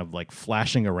lights are kind of like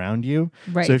flashing around you.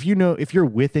 Right. So if you're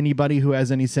with anybody who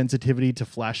has any sensitivity to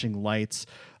flashing lights,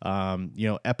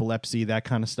 epilepsy, that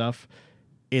kind of stuff,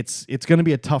 it's going to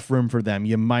be a tough room for them.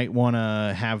 You might want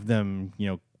to have them,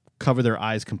 cover their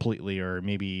eyes completely, or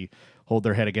maybe hold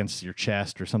their head against your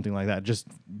chest or something like that. Just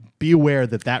be aware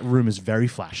that room is very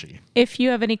flashy. If you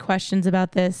have any questions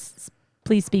about this,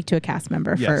 please speak to a cast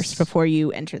member first before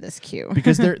you enter this queue.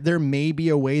 Because there may be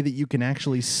a way that you can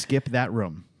actually skip that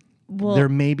room. Well, there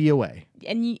may be a way.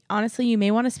 And honestly, you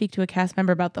may want to speak to a cast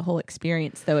member about the whole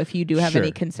experience, though, if you do have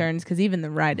any concerns, because even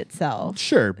the ride itself.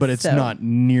 Sure, but it's not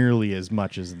nearly as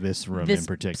much as this room in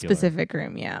particular. Specific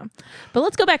room, yeah. But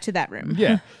let's go back to that room.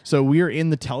 Yeah. So we are in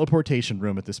the teleportation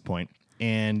room at this point,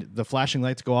 and the flashing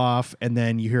lights go off, and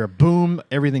then you hear a boom,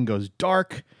 everything goes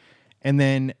dark, and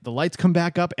then the lights come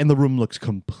back up, and the room looks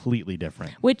completely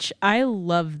different. Which I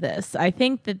love this. I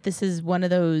think that this is one of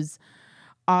those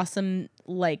awesome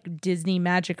like Disney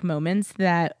magic moments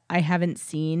that I haven't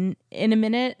seen in a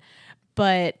minute.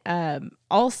 But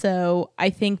also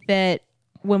I think that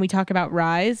when we talk about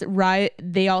Rise,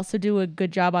 they also do a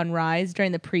good job on Rise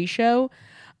during the pre-show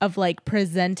of like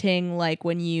presenting like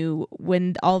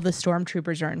when all the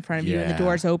stormtroopers are in front of you and the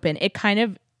doors open. It kind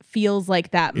of feels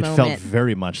like that moment. It felt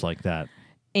very much like that.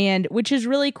 And which is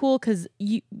really cool, because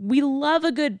we love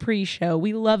a good pre-show.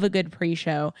 We love a good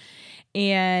pre-show.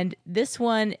 And this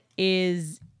one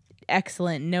is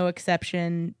excellent. No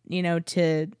exception,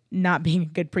 to not being a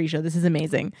good pre-show. This is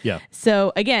amazing. Yeah.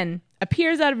 So again,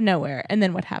 appears out of nowhere. And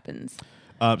then what happens?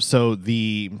 I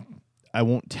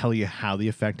won't tell you how the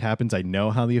effect happens. I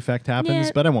know how the effect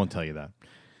happens, but I won't tell you that.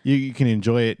 You can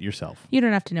enjoy it yourself. You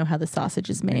don't have to know how the sausage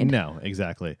is made. No,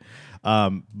 exactly.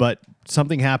 But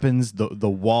something happens. The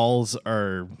walls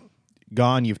are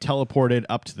gone. You've teleported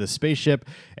up to the spaceship,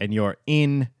 and you're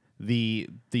in the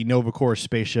Nova Corps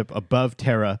spaceship above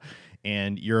Terra,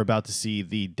 and you're about to see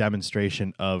the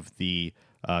demonstration of the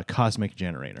cosmic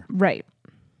generator. Right.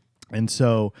 And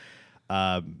so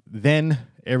then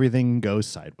everything goes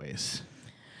sideways.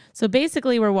 So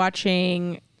basically, we're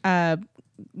watching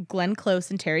Glenn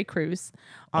Close and Terry Crews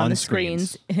on the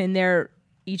screens in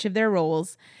each of their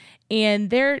roles, and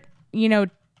they're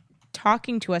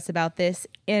talking to us about this,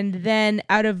 and then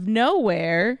out of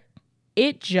nowhere,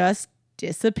 it just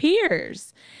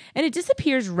disappears, and it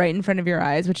disappears right in front of your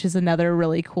eyes, which is another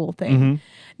really cool thing. Mm-hmm.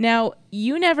 Now,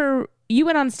 you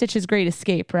went on Stitch's Great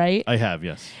Escape, right? I have,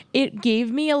 yes. It gave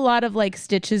me a lot of like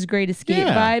Stitch's Great Escape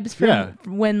vibes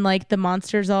from when like the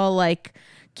monsters all like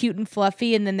cute and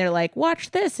fluffy, and then they're like,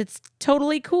 watch this, it's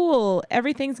totally cool,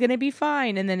 everything's gonna be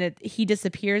fine, and then he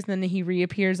disappears, and then he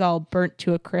reappears all burnt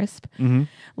to a crisp.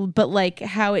 Mm-hmm. But like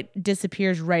how it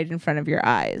disappears right in front of your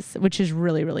eyes, which is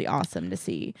really, really awesome to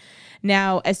see.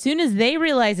 Now, as soon as they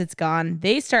realize it's gone,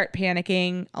 they start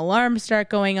panicking, alarms start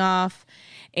going off,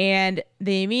 and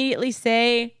they immediately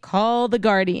say, call the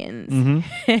Guardians.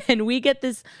 Mm-hmm. And we get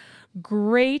this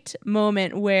great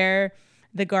moment where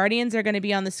the Guardians are going to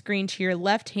be on the screen to your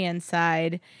left-hand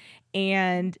side,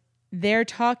 and they're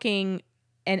talking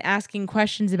and asking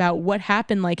questions about what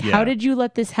happened. Like, how did you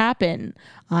let this happen?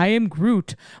 I am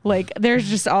Groot. Like, there's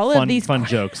just all of these fun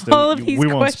jokes. All of these we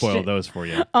won't spoil those for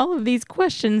you. All of these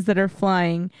questions that are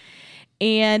flying,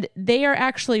 and they are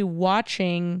actually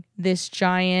watching this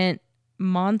giant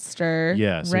monster.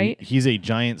 Yeah, so right? He's a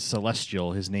giant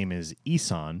celestial. His name is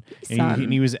Isan.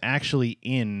 And he was actually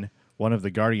in one of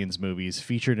the Guardians movies,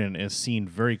 featured in a scene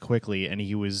very quickly, and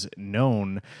he was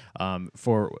known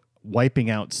for wiping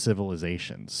out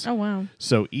civilizations. Oh, wow.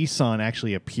 So Isan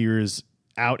actually appears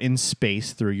out in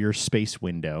space through your space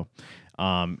window,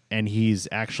 and he's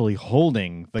actually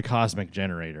holding the cosmic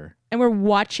generator. And we're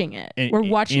watching it. We're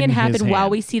watching it happen while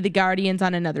we see the Guardians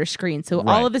on another screen. So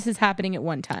all of this is happening at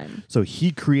one time. So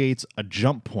he creates a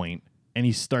jump point, and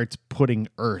he starts putting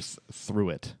Earth through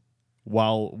it.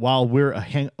 While we're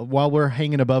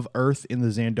hanging above Earth in the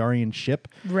Xandarian ship,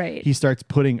 right? He starts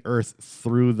putting Earth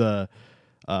through the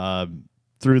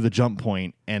jump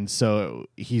point, and so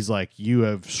he's like, "You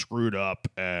have screwed up,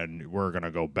 and we're gonna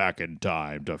go back in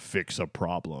time to fix a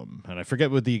problem." And I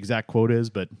forget what the exact quote is,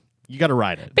 but you got to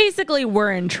ride it. Basically,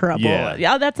 we're in trouble.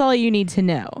 Yeah, that's all you need to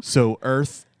know. So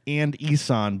Earth and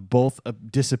Isan both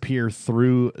disappear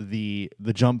through the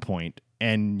jump point,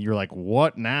 and you're like,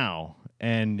 "What now?"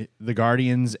 And the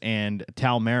Guardians and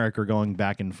Tal Merrick are going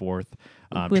back and forth,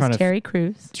 with Terry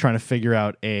Crews, trying to figure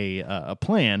out a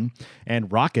plan.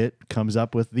 And Rocket comes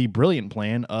up with the brilliant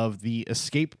plan of the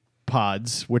escape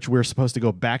pods, which we're supposed to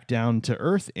go back down to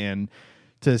Earth in,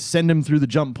 to send him through the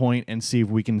jump point and see if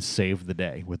we can save the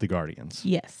day with the Guardians.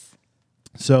 Yes.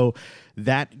 So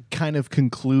that kind of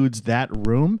concludes that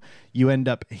room. You end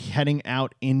up heading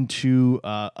out into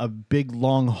a big,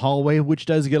 long hallway, which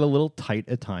does get a little tight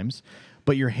at times,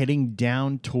 but you're heading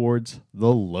down towards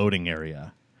the loading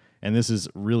area. And this is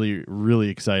really, really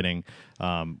exciting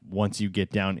once you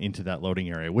get down into that loading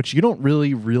area, which you don't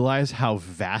really realize how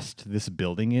vast this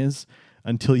building is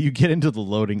until you get into the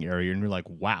loading area and you're like,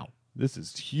 wow, this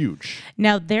is huge.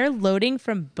 Now they're loading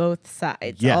from both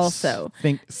sides. Yes. Also,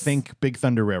 think Big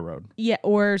Thunder Railroad. Yeah,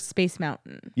 or Space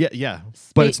Mountain. Yeah.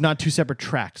 But it's not two separate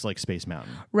tracks like Space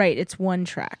Mountain. Right, it's one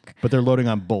track. But they're loading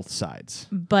on both sides.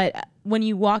 But when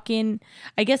you walk in,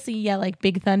 I guess like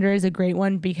Big Thunder is a great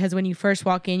one because when you first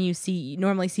walk in, you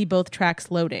normally see both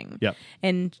tracks loading. Yep.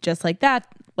 And just like that,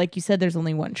 like you said, there's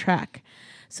only one track.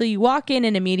 So you walk in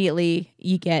and immediately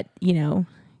you get,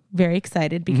 very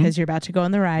excited because you're about to go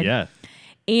on the ride. Yeah.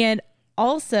 And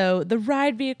also the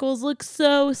ride vehicles look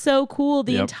so, so cool.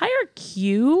 The entire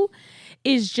queue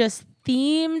is just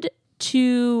themed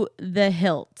to the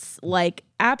hilts. Like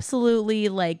absolutely,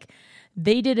 like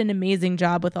they did an amazing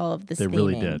job with all of this. They theming.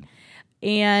 really did.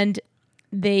 And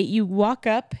you walk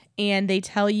up and they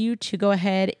tell you to go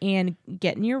ahead and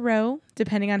get in your row,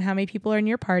 depending on how many people are in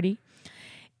your party.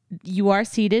 You are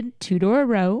seated 2-door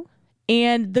row.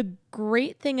 And the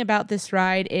great thing about this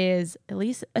ride is, at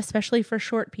least especially for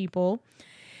short people,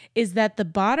 is that the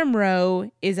bottom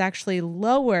row is actually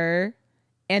lower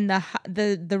and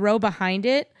the row behind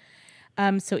it.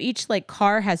 So each like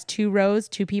car has 2 rows,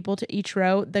 2 people to each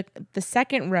row. The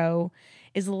second row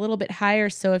is a little bit higher.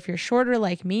 So if you're shorter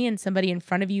like me and somebody in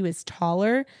front of you is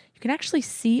taller, you can actually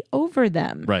see over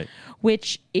them. Right.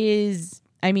 Which is,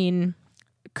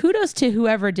 kudos to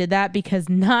whoever did that, because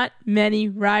not many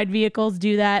ride vehicles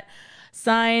do that.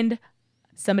 Signed,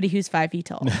 somebody who's 5 feet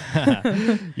tall.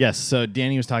 Yes. So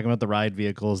Danny was talking about the ride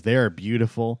vehicles. They are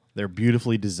beautiful. They're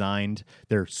beautifully designed.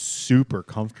 They're super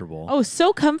comfortable. Oh,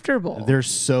 so comfortable. They're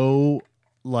so,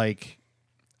 like,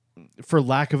 for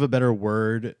lack of a better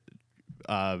word,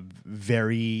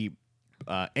 very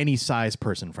any size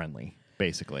person friendly,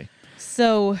 basically.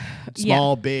 So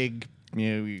Small, big,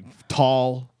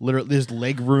 tall. Literally, there's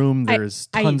leg room. There's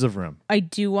tons of room. I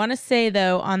do want to say,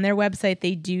 though, on their website,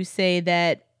 they do say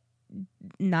that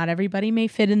not everybody may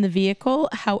fit in the vehicle.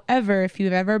 However, if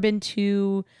you've ever been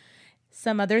to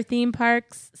some other theme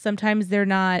parks, sometimes they're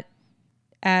not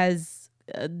as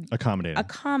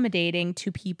accommodating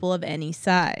to people of any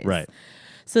size. Right.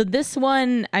 So this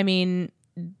one, I mean,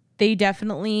 they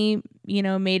definitely,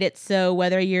 made it so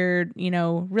whether you're,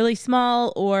 really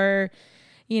small or,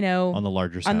 on the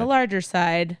larger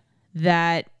side,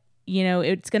 that,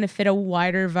 it's going to fit a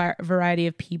wider variety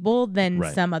of people than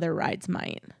some other rides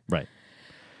might. Right.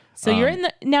 So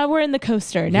now we're in the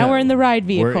coaster. Now we're in the ride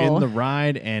vehicle. We're in the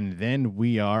ride, and then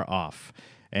we are off.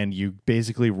 And you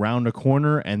basically round a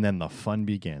corner, and then the fun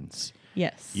begins.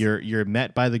 Yes. You're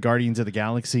met by the Guardians of the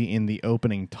Galaxy in the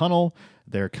opening tunnel.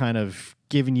 They're kind of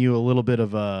giving you a little bit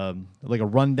of a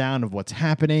rundown of what's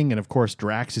happening, and of course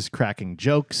Drax is cracking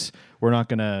jokes. We're not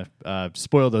going to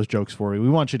spoil those jokes for you. We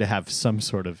want you to have some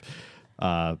sort of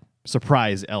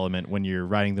surprise element when you're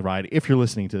riding the ride, if you're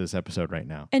listening to this episode right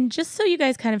now. And just so you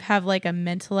guys kind of have like a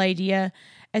mental idea,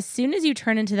 as soon as you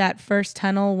turn into that first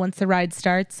tunnel, once the ride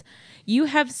starts, you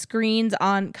have screens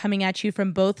on coming at you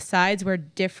from both sides where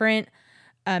different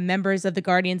members of the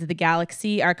Guardians of the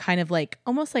Galaxy are kind of like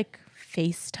almost like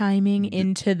FaceTiming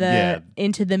into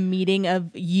the meeting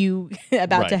of you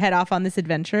about to head off on this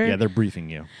adventure. Yeah, they're briefing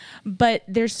you. But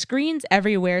there's screens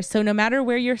everywhere. So no matter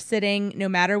where you're sitting, no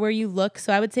matter where you look,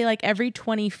 so I would say like every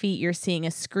 20 feet you're seeing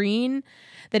a screen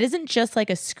that isn't just like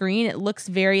a screen. It looks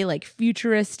very like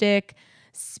futuristic,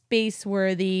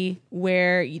 space-worthy,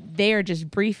 where they are just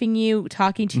briefing you,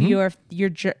 talking to you, or if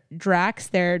you're Drax,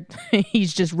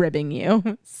 he's just ribbing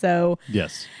you. So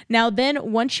yes. Now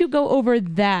then, once you go over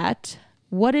that,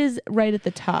 what is right at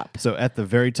the top? So at the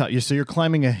very top, you're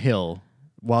climbing a hill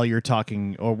while you're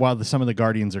talking, or while some of the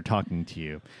Guardians are talking to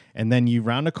you, and then you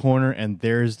round a corner, and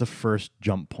there's the first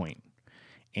jump point,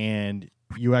 and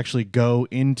you actually go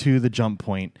into the jump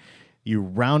point. You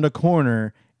round a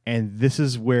corner, and this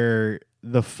is where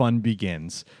the fun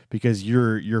begins, because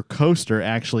your coaster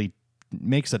actually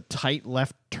makes a tight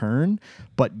left turn,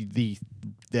 but the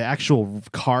actual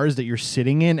cars that you're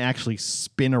sitting in actually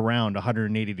spin around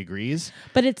 180 degrees.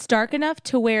 But it's dark enough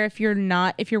to where if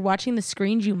you're watching the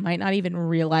screens, you might not even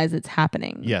realize it's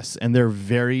happening. Yes, and they're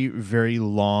very, very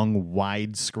long,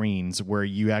 wide screens where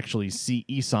you actually see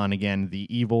Isan again, the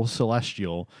evil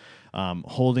Celestial,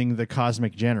 holding the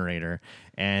cosmic generator,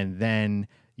 and then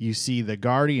you see the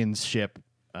Guardians ship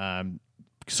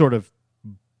sort of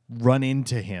run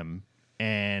into him,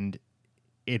 and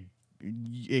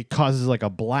it causes like a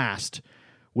blast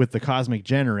with the cosmic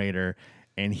generator,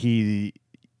 and he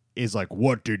is like,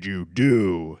 "What did you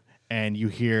do?" And you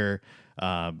hear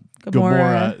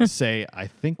Gamora say, "I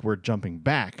think we're jumping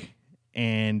back,"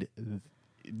 and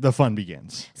the fun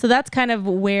begins. So that's kind of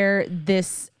where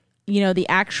this, the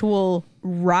actual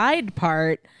ride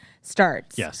part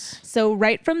starts. Yes. So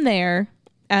right from there,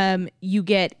 you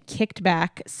get kicked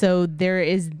back. So there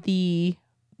is the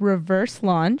reverse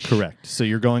launch. Correct. So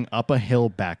you're going up a hill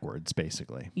backwards,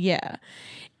 basically. Yeah.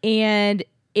 And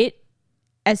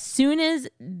as soon as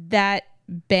that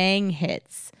bang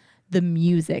hits, the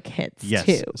music hits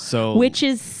too. So, which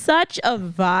is such a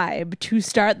vibe to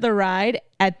start the ride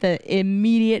at the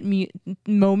immediate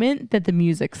moment that the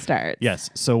music starts. Yes.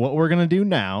 So what we're going to do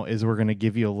now is we're going to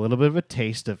give you a little bit of a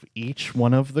taste of each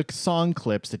one of the song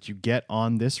clips that you get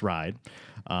on this ride,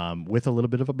 with a little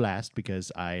bit of a blast,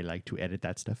 because I like to edit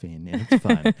that stuff in, and it's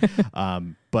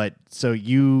fun. But so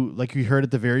like you heard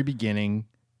at the very beginning,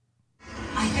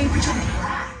 I think we're jumping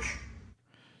back.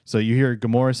 So you hear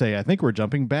Gamora say, "I think we're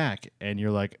jumping back," and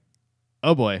you're like,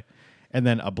 "Oh boy." And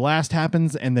then a blast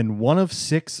happens, and then one of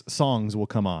 6 songs will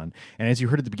come on. And as you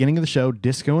heard at the beginning of the show,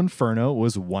 Disco Inferno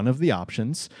was one of the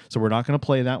options. So we're not going to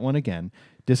play that one again.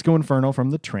 Disco Inferno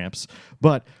from the Tramps.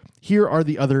 But here are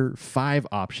the other 5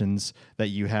 options that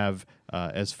you have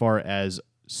as far as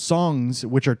songs,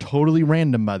 which are totally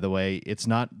random, by the way. It's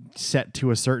not set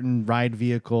to a certain ride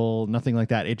vehicle, nothing like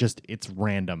that. It's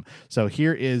random. So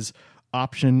here is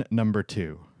option number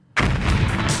 2.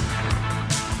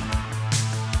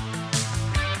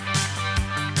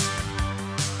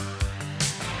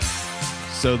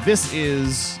 So this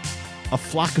is A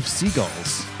Flock of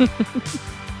Seagulls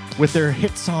with their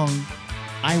hit song,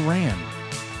 I Ran.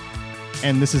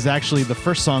 And this is actually the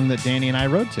first song that Danny and I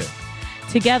rode to.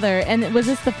 Together. And was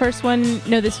this the first one?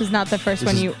 No, this was not the first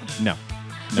one No.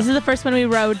 This is the first one we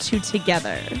rode to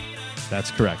together. That's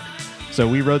correct. So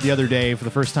we rode the other day for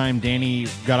the first time. Danny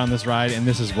got on this ride, and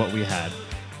this is what we had.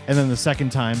 And then the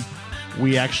second time,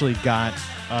 we actually got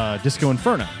Disco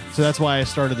Inferno. So that's why I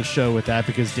started the show with that,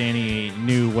 because Danny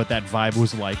knew what that vibe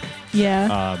was like.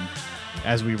 Yeah.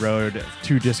 As we rode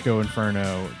to Disco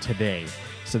Inferno today.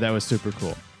 So that was super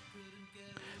cool.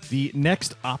 The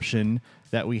next option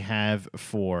that we have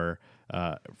for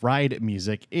ride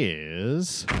music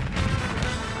is...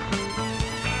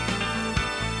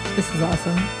 This is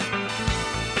awesome.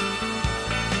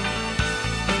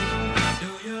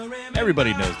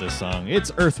 Everybody knows this song.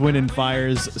 It's Earth, Wind &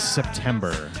 Fire's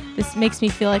September. This makes me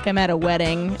feel like I'm at a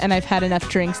wedding and I've had enough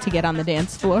drinks to get on the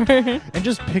dance floor. And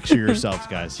just picture yourselves,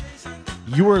 guys.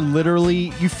 You are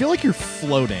literally, you feel like you're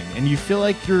floating and you feel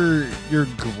like you're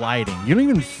gliding. You don't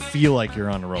even feel like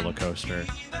you're on a roller coaster.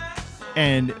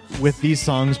 And with these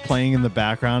songs playing in the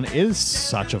background, it is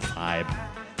such a vibe.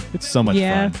 It's so much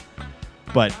fun.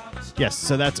 But yes,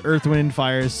 so that's Earth, Wind &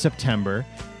 Fire's September.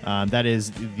 That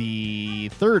is the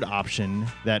third option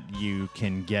that you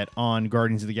can get on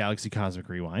Guardians of the Galaxy Cosmic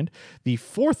Rewind. The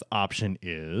fourth option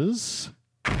is...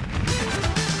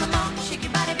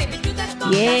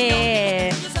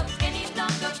 Yeah.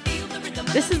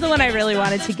 This is the one I really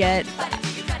wanted to get.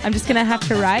 I'm just going to have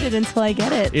to ride it until I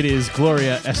get it. It is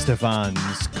Gloria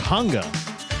Estefan's Conga.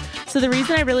 So the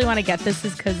reason I really want to get this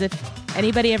is because if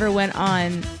anybody ever went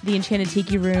on the Enchanted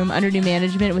Tiki Room under new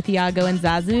management with Iago and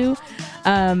Zazu,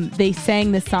 they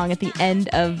sang this song at the end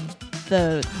of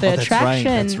the attraction.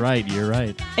 That's right. You're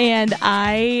right. And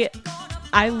I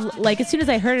like, as soon as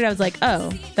I heard it, I was like,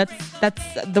 oh,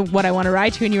 that's what I want to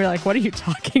ride to. And you were like, what are you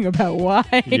talking about? Why?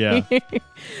 Yeah.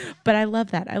 But I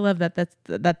love that. I love that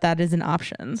that is an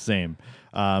option. Same.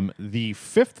 The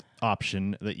fifth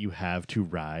option that you have to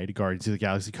ride Guardians of the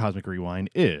Galaxy Cosmic Rewind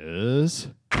is...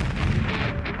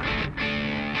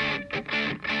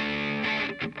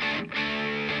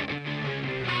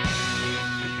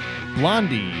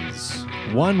 Blondie's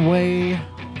One Way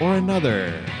or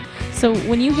Another. So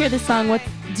when you hear the song, what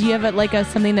do you have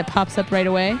something that pops up right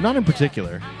away? Not in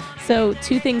particular. So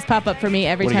two things pop up for me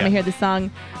every time I hear the song.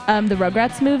 The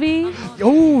Rugrats movie.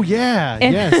 Oh, yeah.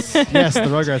 Yes, the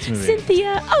Rugrats movie.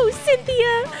 Cynthia. Oh,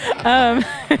 Cynthia.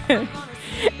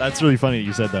 That's really funny that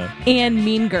you said that. And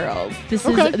Mean Girls. This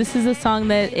is a song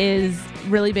that is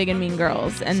really big in Mean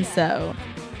Girls. And so...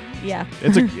 yeah,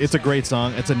 it's a great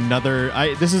song. It's another.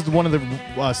 This is one of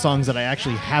the songs that I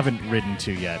actually haven't ridden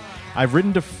to yet. I've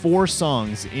ridden to 4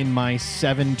 songs in my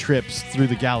 7 trips through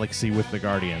the galaxy with the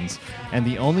Guardians, and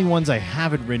the only ones I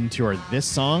haven't ridden to are this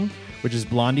song, which is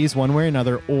Blondie's One Way or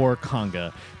Another, or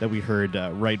Conga that we heard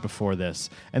right before this.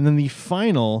 And then the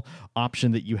final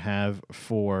option that you have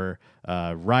for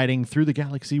riding through the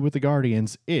galaxy with the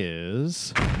Guardians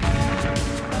is...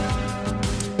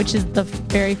 which is the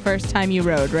very first time you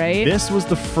rode, right? This was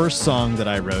the first song that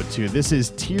I rode to. This is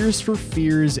Tears for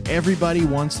Fears, Everybody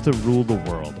Wants to Rule the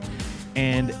World.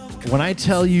 And when I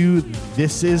tell you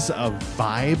this is a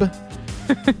vibe,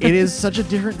 it is such a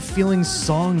different feeling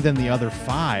song than the other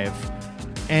 5.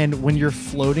 And when you're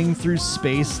floating through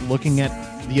space looking at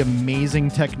the amazing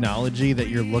technology that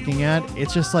you're looking at,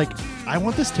 it's just like, I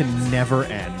want this to never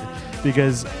end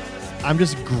because I'm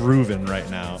just grooving right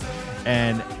now.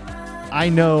 And I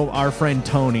know our friend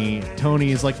Tony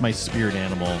is like my spirit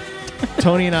animal.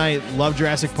 Tony and I love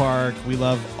Jurassic Park. We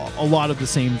love a lot of the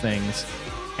same things.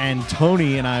 And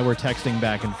Tony and I were texting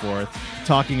back and forth,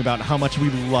 talking about how much we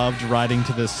loved riding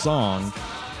to this song.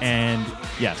 And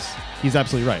yes, he's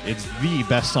absolutely right. It's the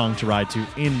best song to ride to,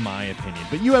 in my opinion.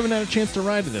 But you haven't had a chance to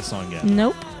ride to this song yet.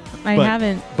 Nope, I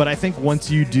haven't. But I think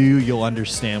once you do, you'll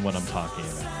understand what I'm talking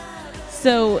about.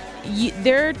 So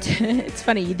it's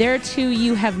funny. There are 2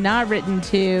 you have not ridden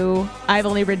to. I've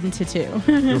only ridden to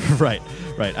 2. Right.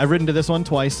 I've ridden to this one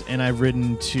twice, and I've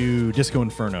ridden to Disco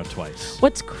Inferno twice.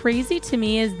 What's crazy to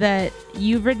me is that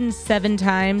you've ridden 7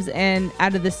 times, and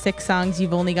out of the 6 songs,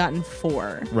 you've only gotten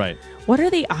 4. Right. What are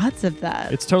the odds of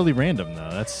that? It's totally random, though.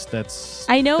 That's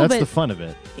I know, that's but the fun of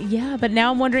it. Yeah, but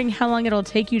now I'm wondering how long it'll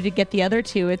take you to get the other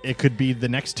 2. It could be the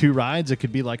next 2 rides. It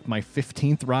could be like my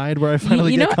 15th ride where I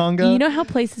finally get Conga. You know how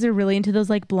places are really into those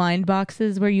like blind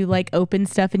boxes where you like open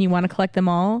stuff and you want to collect them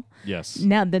all? Yes.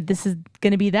 Now that this is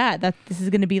going to be that this is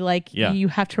going to be like you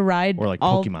have to ride or like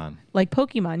all, Pokemon. Like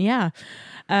Pokemon, yeah.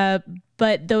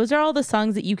 But those are all the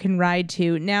songs that you can ride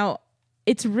to. Now,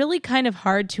 it's really kind of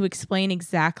hard to explain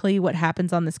exactly what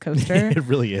happens on this coaster. It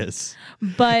really is.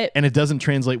 But And it doesn't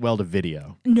translate well to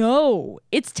video. no,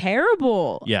 it's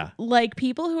terrible. Yeah. Like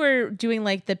people who are doing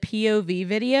like the POV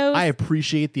videos. I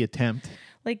appreciate the attempt,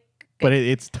 like but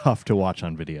it's tough to watch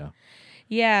on video.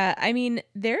 yeah, I mean,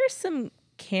 there are some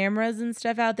cameras and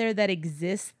stuff out there that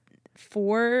exist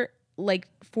for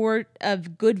a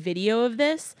good video of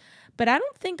this, but I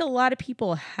don't think a lot of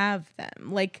people have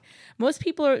them. Like most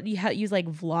people use like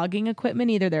vlogging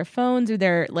equipment, either their phones or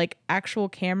their like actual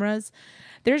cameras.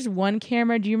 There's one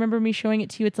camera. Do you remember me showing it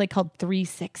to you? It's like called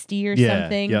 360 or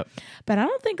something. Yep. But I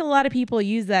don't think a lot of people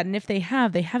use that. And if they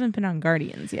have, they haven't been on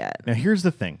Guardians yet. Now, here's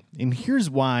the thing, and here's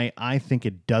why I think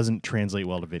it doesn't translate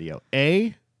well to video.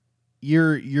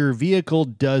 Your vehicle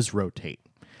does rotate,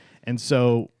 and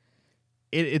so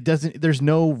it doesn't. There's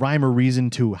no rhyme or reason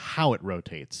to how it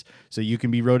rotates. So you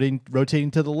can be rotating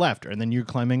to the left, and then you're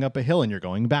climbing up a hill and you're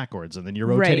going backwards, and then you're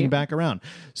rotating Right. back around.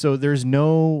 So there's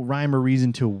no rhyme or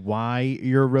reason to why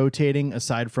you're rotating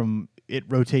aside from it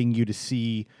rotating you to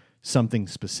see something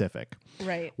specific.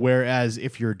 Right. Whereas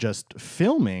if you're just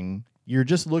filming, you're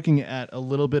just looking at a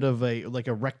little bit of a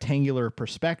rectangular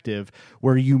perspective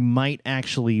where you might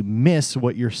actually miss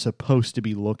what you're supposed to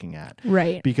be looking at.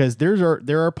 Right. Because there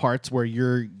are parts where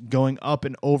you're going up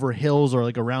and over hills or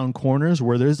like around corners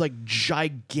where there's like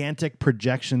gigantic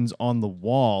projections on the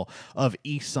wall of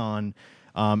Isan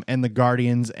and the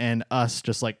Guardians and us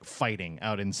just like fighting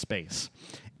out in space.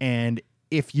 And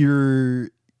if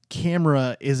your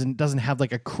camera doesn't have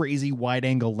like a crazy wide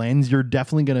angle lens, you're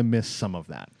definitely going to miss some of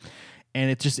that. And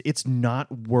it's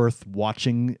not worth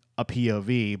watching a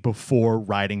POV before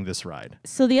riding this ride.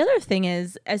 So the other thing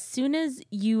is, as soon as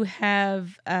you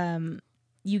have,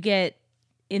 you get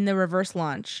in the reverse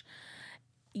launch,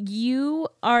 you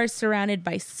are surrounded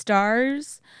by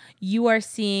stars. You are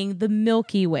seeing the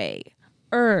Milky Way,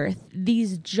 Earth,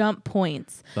 these jump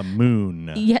points. The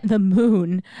moon. Yeah, the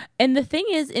moon. And the thing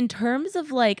is, in terms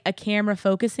of like a camera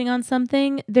focusing on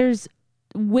something, there's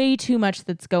way too much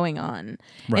that's going on.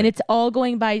 Right. And it's all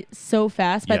going by so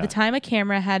fast. By Yeah. the time a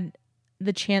camera had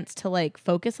the chance to like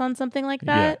focus on something like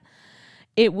that,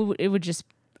 it would just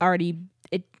already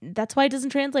that's why it doesn't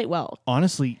translate well.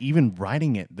 Honestly, even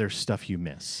riding it, there's stuff you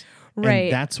miss. Right.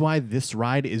 And that's why this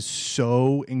ride is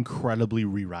so incredibly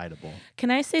re-rideable. Can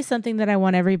I say something that I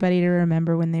want everybody to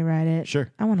remember when they ride it?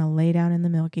 Sure. I want to lay down in the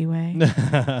Milky Way.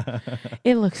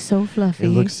 It looks so fluffy. It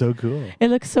looks so cool. It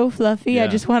looks so fluffy. I Yeah.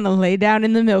 just want to lay down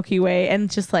in the Milky Way and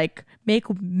just like make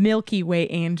Milky Way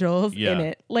angels Yeah. in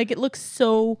it. Like it looks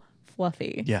so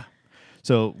fluffy. Yeah.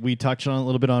 So we touched on a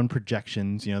little bit on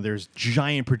projections. You know, there's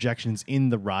giant projections in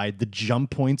the ride. The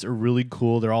jump points are really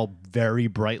cool. They're all very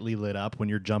brightly lit up when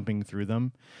you're jumping through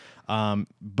them.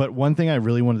 But one thing I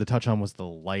really wanted to touch on was the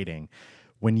lighting.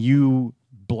 When you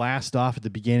blast off at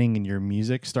the beginning and your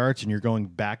music starts and you're going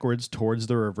backwards towards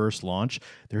the reverse launch,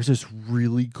 there's this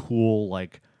really cool,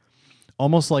 like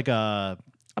almost like a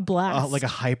blast. like a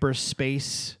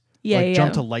hyperspace, Yeah, like yeah.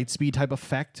 jump to light speed type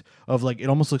effect of like, it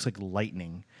almost looks like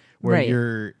lightning where Right.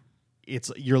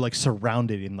 you're like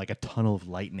surrounded in like a tunnel of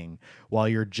lightning while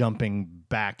you're jumping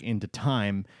back into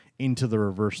time into the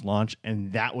reverse launch.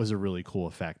 And that was a really cool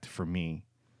effect for me.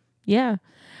 Yeah.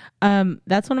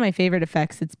 That's one of my favorite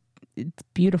effects. It's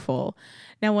beautiful.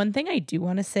 Now, one thing I do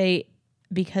want to say,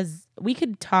 because we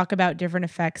could talk about different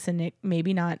effects and it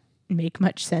maybe not make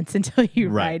much sense until you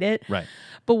ride it. Right.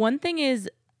 But one thing is,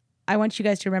 I want you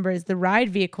guys to remember is the ride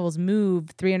vehicles move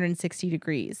 360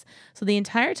 degrees. So the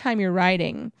entire time you're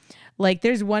riding, like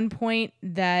there's one point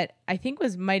that I think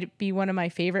might be one of my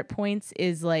favorite points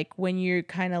is like when you're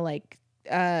kind of like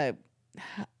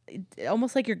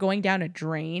almost like you're going down a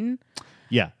drain.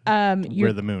 Yeah. You're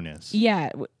Where the moon is. Yeah,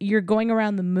 you're going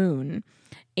around the moon,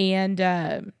 and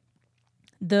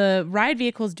the ride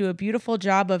vehicles do a beautiful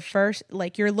job of first,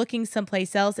 like you're looking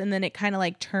someplace else, and then it kind of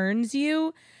like turns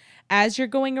you as you're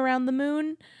going around the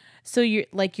moon. So you're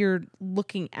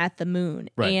looking at the moon,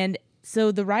 Right. and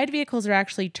so the ride vehicles are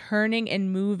actually turning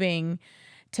and moving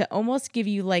to almost give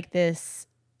you like this.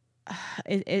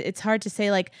 It's hard to say,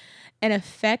 like an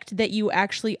effect that you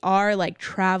actually are like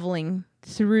traveling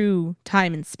through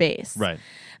time and space. Right.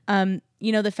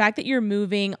 You know, the fact that you're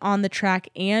moving on the track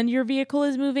and your vehicle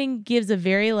is moving gives a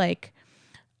very like,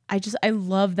 I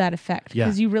love that effect Yeah.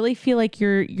 because you really feel like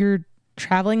you're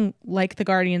traveling like the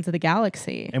Guardians of the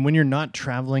Galaxy. And when you're not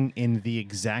traveling in the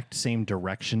exact same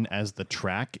direction as the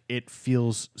track, it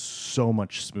feels so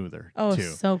much smoother Oh, too.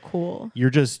 so cool.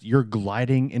 You're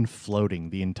gliding and floating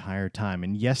the entire time.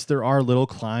 And yes, there are little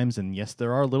climbs, and yes,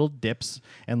 there are little dips.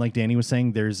 And like Danny was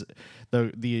saying, there's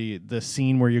the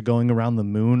scene where you're going around the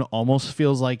moon almost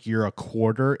feels like you're a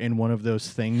quarter in one of those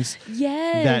things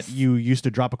Yes. that you used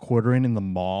to drop a quarter in the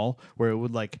mall, where it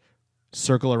would like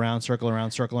circle around,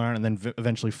 and then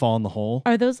eventually fall in the hole.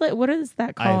 Are those like, what is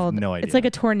that I have called? no idea. It's like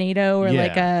a tornado or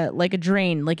Yeah. like a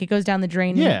drain. Like it goes down the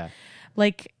drain. Yeah.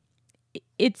 Like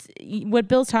it's what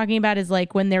Bill's talking about is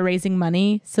like when they're raising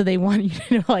money, so they want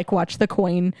you to like watch the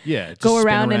coin Yeah, just go spin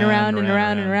around and around, around and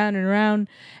around and around and around,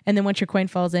 and then once your coin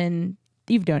falls in,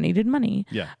 you've donated money.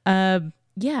 Yeah.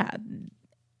 Yeah,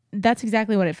 that's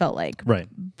exactly what it felt like. Right.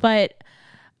 But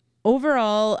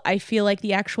overall, I feel like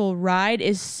the actual ride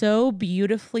is so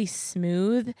beautifully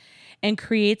smooth and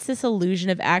creates this illusion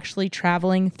of actually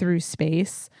traveling through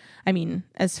space. I mean,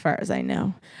 as far as I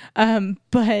know. And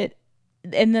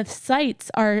the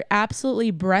sights are absolutely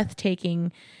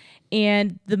breathtaking.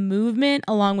 And the movement,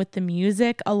 along with the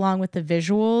music, along with the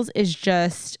visuals, is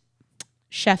just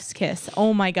chef's kiss.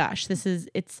 Oh my gosh,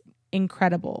 it's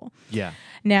incredible. Yeah.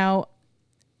 Now,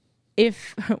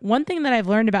 if one thing that I've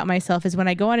learned about myself is when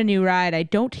I go on a new ride, I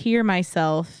don't hear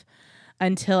myself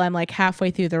until I'm like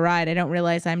halfway through the ride. I don't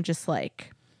realize I'm just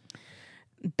like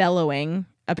bellowing,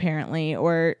 apparently,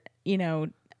 or, you know.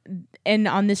 And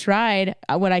on this ride,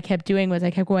 what I kept doing was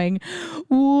I kept going,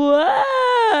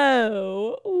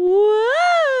 whoa,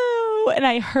 whoa. And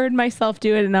I heard myself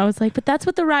do it, and I was like, but that's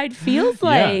what the ride feels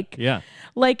like. Yeah.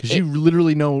 Like, Because you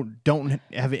literally don't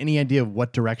have any idea of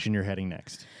what direction you're heading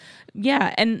next.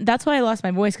 yeah, and that's why I lost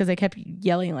my voice, because I kept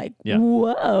yelling like, Yeah.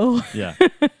 whoa, Yeah.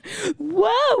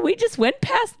 whoa, we just went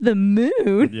past the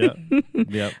moon. Yeah.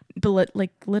 Yeah. But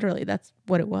like literally, that's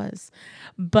what it was.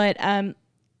 But I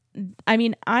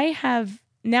mean, I've had,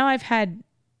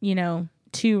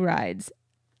 2 rides.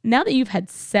 Now that you've had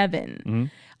 7, Mm-hmm.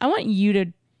 I want you to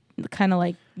kind of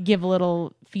like give a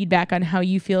little feedback on how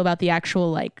you feel about the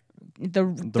actual like the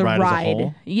ride as a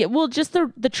whole? Yeah, well, just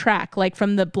the track, like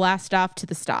from the blast off to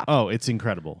the stop. Oh, it's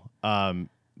incredible.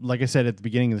 Like I said at the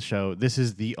beginning of the show, this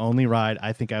is the only ride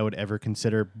I think I would ever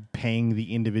consider paying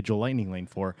the individual lightning lane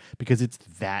for, because it's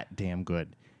that damn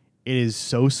good. It is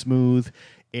so smooth.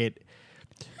 I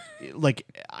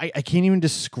can't even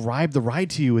describe the ride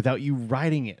to you without you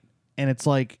riding it. And it's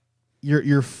like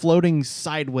you're floating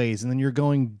sideways, and then you're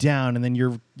going down, and then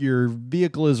your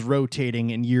vehicle is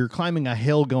rotating, and you're climbing a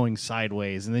hill going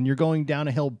sideways, and then you're going down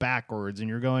a hill backwards, and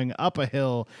you're going up a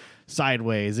hill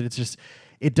sideways. And it's just,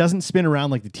 it doesn't spin around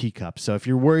like the teacup. So if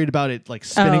you're worried about it like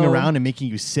spinning around and making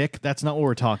you sick, that's not what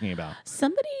we're talking about.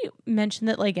 Somebody mentioned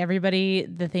that like everybody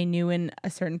that they knew in a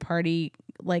certain party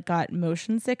like got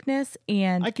motion sickness,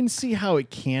 and I can see how it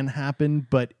can happen,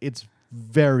 but it's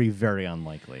very, very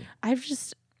unlikely.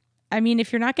 I mean,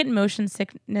 if you're not getting motion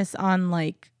sickness on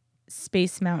like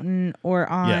Space Mountain or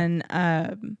on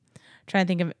trying to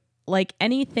think of like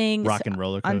anything Rock and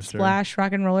Roller on Coaster. Splash,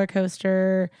 Rock and Roller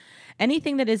Coaster,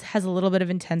 anything that has a little bit of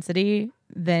intensity,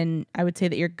 then I would say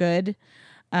that you're good.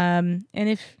 And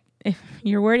if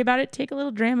you're worried about it, take a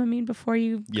little Dramamine before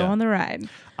you go on the ride.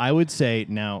 I would say,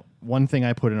 now, one thing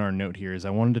I put in our note here is I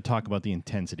wanted to talk about the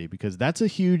intensity, because that's a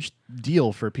huge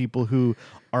deal for people who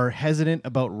are hesitant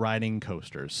about riding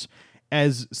coasters.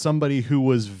 As somebody who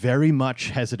was very much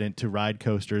hesitant to ride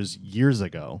coasters years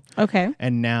ago, Okay.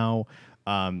 and now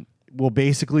will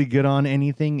basically get on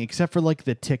anything except for like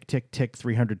the tick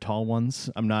 300 tall ones.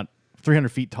 I'm not 300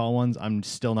 feet tall ones. I'm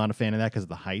still not a fan of that because of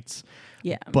the heights.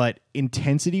 Yeah. But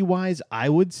intensity wise, I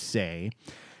would say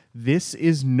this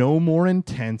is no more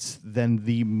intense than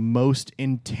the most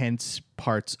intense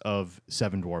parts of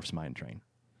Seven Dwarfs Mine Train.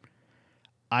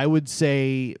 I would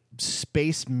say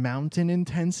Space Mountain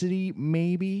intensity,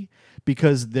 maybe,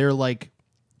 because they're like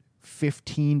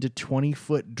 15 to 20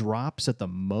 foot drops at the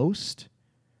most.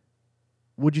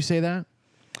 Would you say that?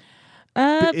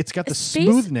 It's got the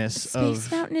smoothness of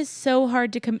Space Mountain is so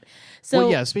hard to well,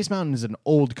 yeah, Space Mountain is an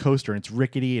old coaster, and it's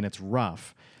rickety and it's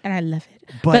rough. and I love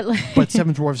it. But like, but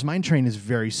Seven Dwarfs Mine Train is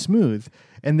very smooth,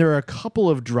 and there are a couple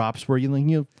of drops where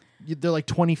they're like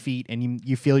 20 feet, and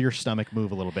you feel your stomach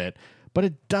move a little bit, but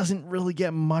it doesn't really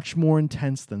get much more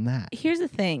intense than that. here's the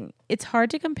thing: it's hard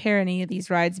to compare any of these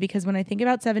rides because when I think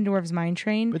about Seven Dwarfs Mine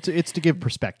Train, It's to give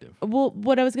perspective. well,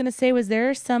 what I was gonna say was there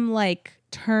are some like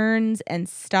turns and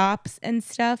stops and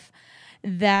stuff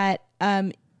that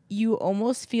you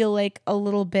almost feel like a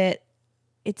little bit.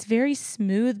 It's very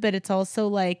smooth, but it's also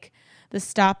like the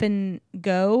stop and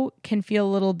go can feel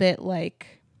a little bit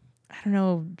like I don't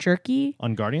know, jerky?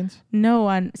 On Guardians? No,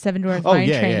 on Seven Dwarfs Oh, Mine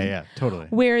yeah, Train. yeah,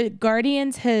 Where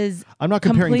Guardians has I'm not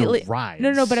comparing completely the rides.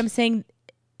 No, but I'm saying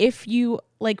if you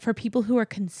like for people who are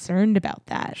concerned about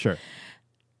that. Sure.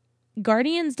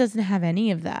 Guardians doesn't have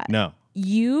any of that. No.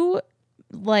 You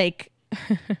like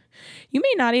you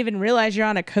may not even realize you're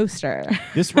on a coaster.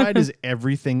 This ride is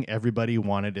everything everybody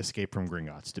wanted Escape from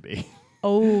Gringotts to be.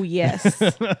 Oh, yes.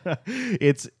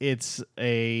 It's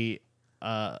a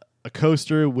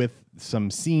coaster with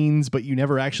some scenes, but you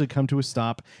never actually come to a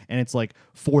stop, and it's like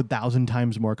 4,000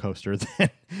 times more coaster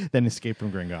than Escape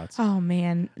from Gringotts. Oh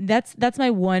man, that's my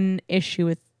one issue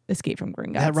with Escape from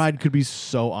Gringotts. That ride could be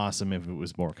so awesome if it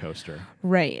was more coaster.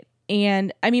 Right.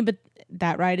 And I mean, but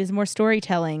that ride is more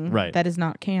storytelling. Right. That is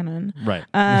not canon. Right.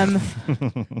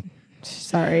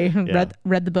 Sorry. Yeah.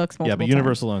 Read the books multiple Yeah, but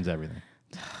Universal owns everything.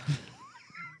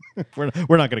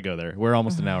 We're not going to go there. We're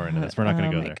almost an hour into this. We're not going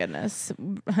to go my there. Goodness.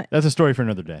 That's a story for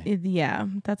another day. Yeah,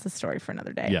 that's a story for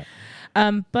another day.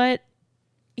 Yeah. But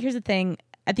here's the thing.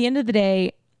 At the end of the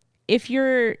day, if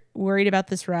you're worried about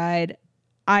this ride,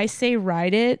 I say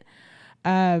ride it.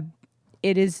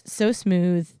 It is so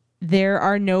smooth.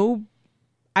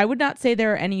 I would not say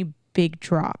there are any big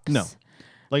drops. No.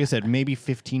 Like I said, maybe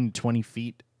 15 to 20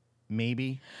 feet,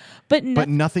 maybe. But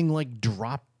nothing like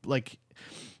drop, like,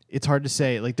 it's hard to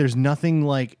say. Like, there's nothing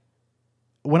like,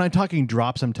 when I'm talking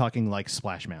drops, I'm talking like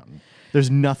Splash Mountain.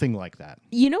 There's nothing like that.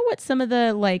 You know what some of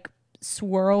the like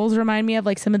swirls remind me of?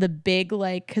 Like some of the big,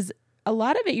 like, because a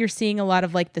lot of it you're seeing a lot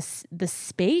of like the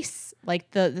space,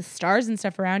 like the stars and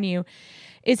stuff around you.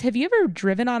 Have you ever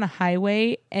driven on a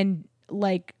highway and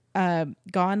like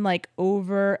gone like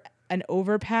over an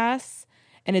overpass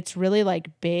and it's really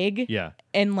like big? Yeah.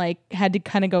 And like had to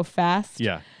kind of go fast?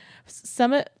 Yeah.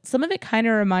 Some of it kind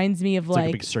of reminds me of It's like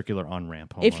a big circular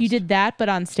on-ramp almost. if you did that but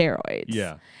on steroids.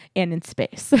 Yeah. And in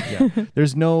space. Yeah.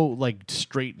 There's no like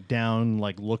straight down,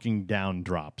 like looking down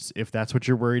drops. If that's what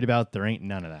you're worried about, there ain't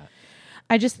none of that.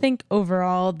 I just think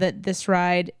overall that this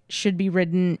ride should be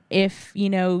ridden if,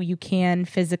 you can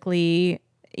physically,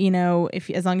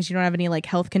 as long as you don't have any like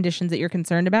health conditions that you're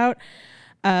concerned about.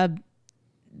 I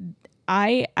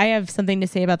have something to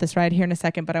say about this ride here in a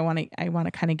second, but I want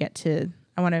to kind of get to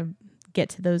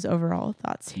those overall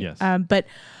thoughts. Yes. But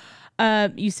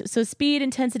so speed,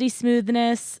 intensity,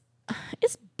 smoothness,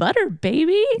 it's butter,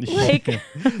 baby. Like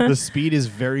The speed is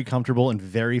very comfortable and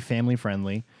very family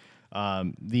friendly.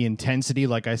 The intensity,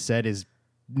 like I said, is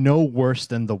no worse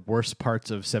than the worst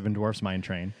parts of Seven Dwarfs Mine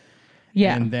Train.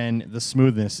 yeah. And then the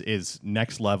smoothness is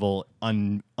next level,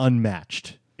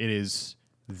 unmatched. It is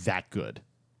that good.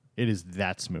 It is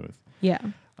that smooth. Yeah.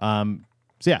 So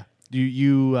yeah,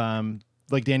 you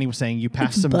like Danny was saying, you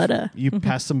pass some butter. you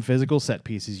pass some physical set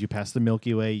pieces. You pass the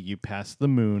Milky Way, you pass the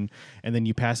moon, and then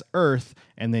you pass Earth,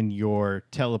 and then you're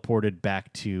teleported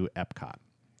back to Epcot.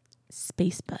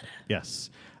 Space butter. Yes.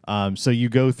 So you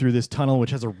go through this tunnel,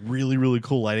 which has a really, really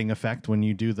cool lighting effect when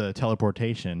you do the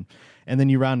teleportation. And then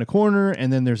you round a corner,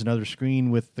 and then there's another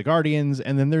screen with the Guardians,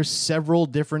 and then there's several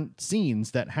different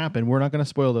scenes that happen. We're not going to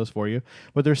spoil those for you,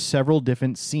 but there's several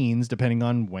different scenes depending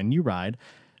on when you ride.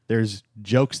 There's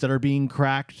jokes that are being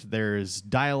cracked. There's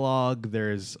dialogue.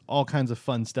 There's all kinds of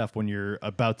fun stuff when you're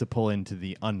about to pull into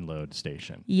the unload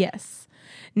station. Yes.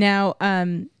 Now,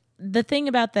 the thing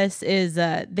about this is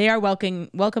they are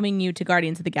welcoming you to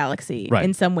Guardians of the Galaxy Right.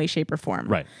 in some way, shape, or form.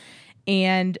 Right.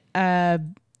 And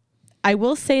I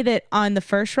will say that on the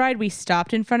first ride, we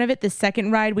stopped in front of it. The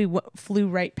second ride, we flew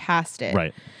right past it.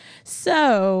 Right.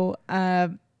 So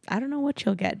I don't know what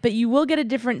you'll get, but you will get a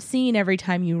different scene every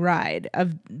time you ride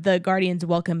of the Guardians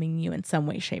welcoming you in some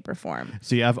way, shape, or form.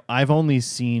 See, I've only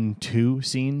seen 2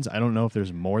 scenes. I don't know if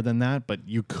there's more than that, but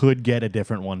you could get a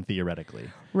different one theoretically.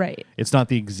 Right. It's not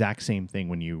the exact same thing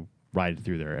when you ride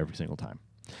through there every single time.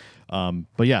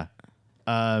 But yeah,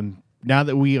 now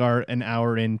that we are an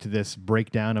hour into this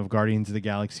breakdown of Guardians of the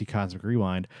Galaxy Cosmic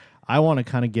Rewind, I want to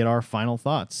kind of get our final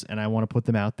thoughts, and I want to put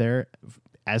them out there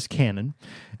as canon,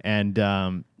 and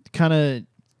kind of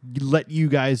let you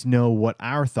guys know what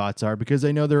our thoughts are, because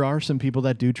I know there are some people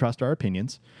that do trust our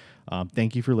opinions.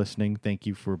 Thank you for listening. Thank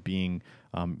you for being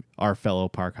our fellow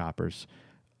park hoppers.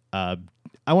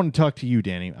 I want to talk to you,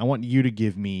 Danny. I want you to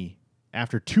give me,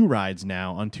 after 2 rides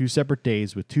now on 2 separate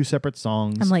days with 2 separate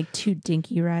songs. I'm like 2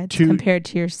 dinky rides 2 compared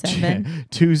to your 7.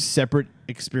 2 separate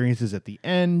experiences at the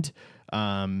end.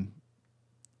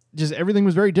 Just everything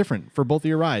was very different for both of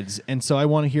your rides. And so I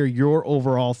want to hear your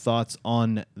overall thoughts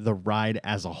on the ride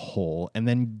as a whole, and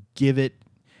then give it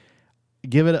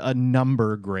give it a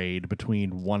number grade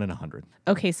between 1 and 100.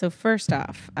 Okay, so first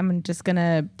off, I'm just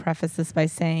gonna preface this by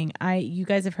saying you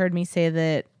guys have heard me say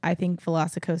that I think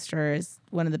Velocicoaster is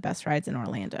one of the best rides in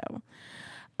Orlando.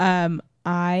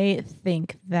 I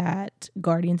think that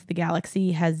Guardians of the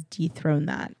Galaxy has dethroned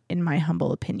that, in my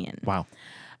humble opinion. Wow.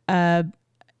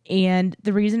 And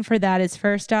the reason for that is,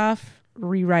 first off,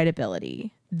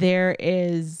 rewritability.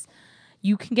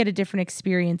 You can get a different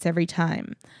experience every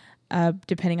time,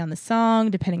 depending on the song,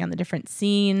 depending on the different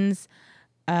scenes.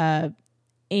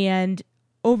 And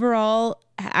overall,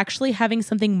 actually having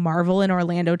something Marvel in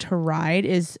Orlando to ride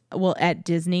at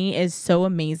Disney is so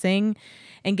amazing.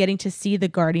 And getting to see the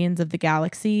Guardians of the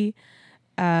Galaxy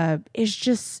is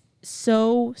just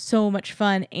so much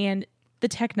fun. And the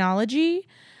technology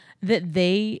that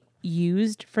they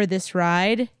used for this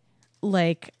ride,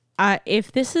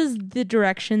 if this is the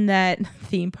direction that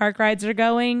theme park rides are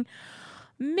going,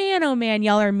 man, oh man,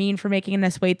 y'all are mean for making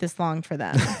us wait this long for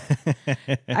them.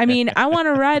 I mean, I want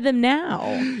to ride them now.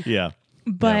 Yeah.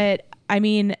 But I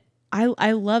mean,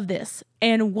 I love this.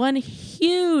 And one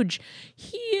huge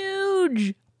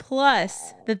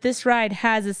plus that this ride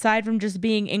has, aside from just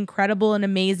being incredible and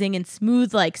amazing and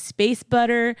smooth like space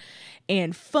butter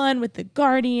and fun with the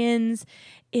Guardians,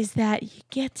 is that you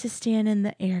get to stand in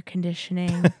the air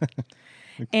conditioning.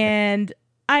 Okay. And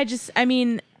I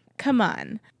mean, come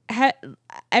on.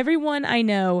 Everyone I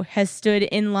know has stood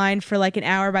in line for like an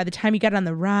hour. By the time you got on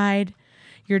the ride,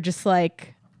 you're just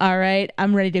like, all right,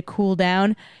 I'm ready to cool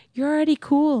down. You're already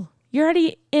cool. You're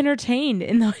already entertained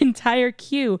in the entire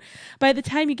queue. By the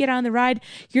time you get on the ride,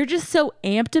 you're just so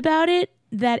amped about it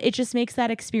that it just makes that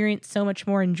experience so much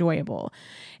more enjoyable.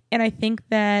 And I think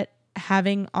that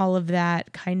having all of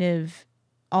that kind of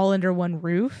all under one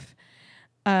roof,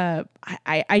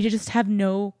 I just have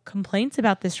no complaints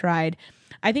about this ride.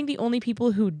 I think the only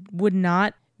people who would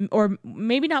not, or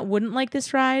maybe not wouldn't like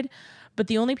this ride, but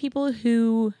the only people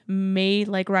who may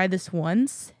ride this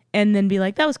once and then be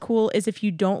like, that was cool, is if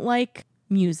you don't like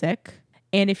music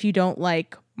and if you don't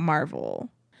like Marvel.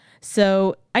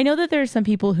 So I know that there are some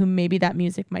people who maybe that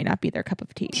music might not be their cup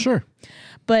of tea. Sure.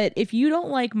 But if you don't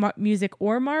like music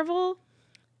or Marvel,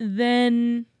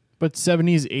 then... But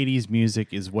 70s, 80s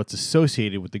music is what's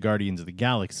associated with the Guardians of the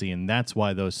Galaxy, and that's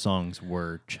why those songs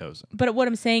were chosen. But what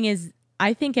I'm saying is,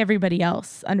 I think everybody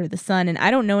else under the sun, and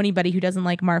I don't know anybody who doesn't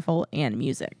like Marvel and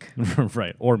music.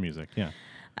 Right, or music, yeah.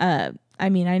 I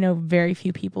mean, I know very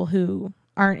few people who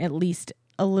aren't at least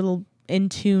a little in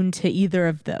tune to either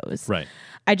of those. Right.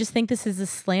 I just think this is a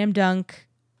slam dunk.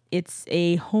 It's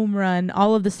a home run.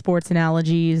 All of the sports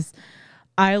analogies.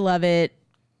 I love it.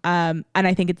 And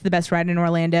I think it's the best ride in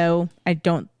Orlando.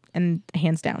 And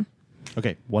hands down.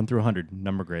 Okay, 1 through 100,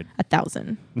 number grade.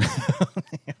 1,000.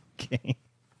 Okay.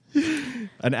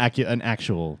 An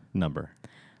actual number.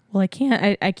 Well, I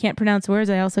can't pronounce words.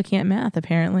 I also can't math,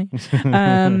 apparently.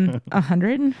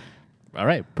 100. All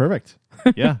right, perfect.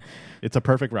 Yeah, it's a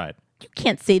perfect ride. You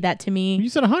can't say that to me. You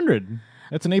said 100.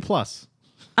 That's an A+.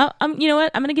 You know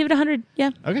what? I'm gonna give it 100. Yeah.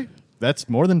 Okay, that's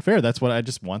more than fair. That's what I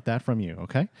just want that from you.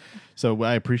 Okay, so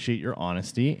I appreciate your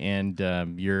honesty and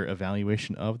your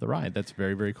evaluation of the ride. That's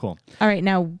very, very cool. All right,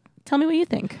 now tell me what you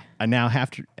think. I now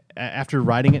after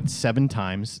riding it 7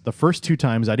 times, the first 2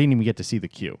 times I didn't even get to see the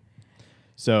queue.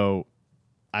 So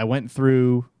I went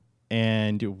through,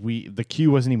 and the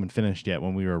queue wasn't even finished yet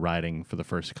when we were riding for the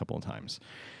first couple of times,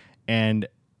 and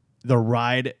the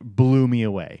ride blew me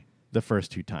away the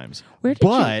first 2 times. Where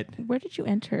did you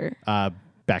enter?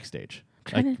 Backstage.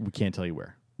 We can't tell you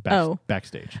where.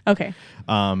 Backstage. Okay.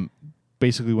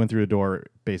 Basically went through a door,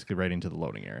 basically right into the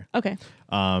loading area. Okay.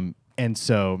 And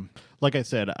so, like I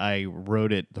said, I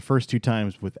rode it the first 2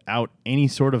 times without any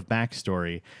sort of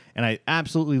backstory, and I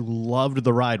absolutely loved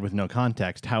the ride with no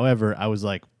context. However, I was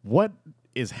like, what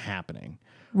is happening?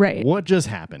 Right. What just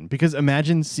happened? Because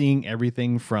imagine seeing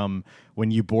everything from when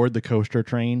you board the coaster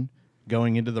train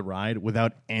going into the ride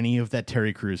without any of that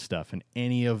Terry Crews stuff and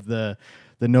any of the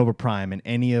Nova Prime and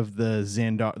any of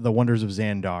the Wonders of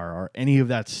Xandar or any of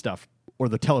that stuff, or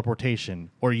the teleportation,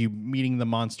 or you meeting the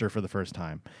monster for the first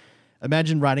time.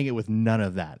 Imagine riding it with none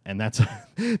of that. And that's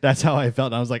how I felt.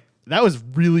 And I was like, that was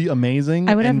really amazing.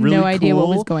 I would have really no idea what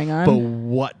cool, was going on. But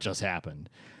what just happened?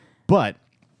 But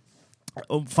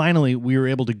finally, we were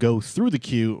able to go through the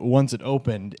queue once it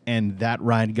opened, and that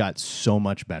ride got so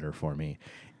much better for me,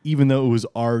 even though it was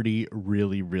already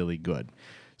really, really good.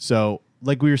 So,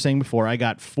 like we were saying before, I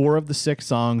got 4 of the 6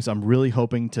 songs. I'm really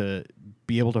hoping to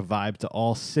be able to vibe to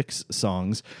all 6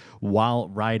 songs while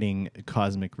riding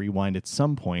Cosmic Rewind at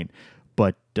some point.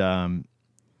 But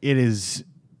it is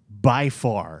by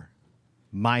far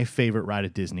my favorite ride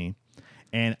at Disney.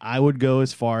 And I would go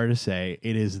as far to say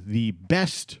it is the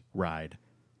best ride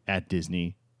at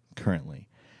Disney currently.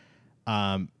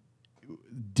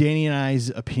 Danny and I's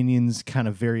opinions kind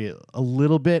of vary a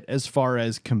little bit as far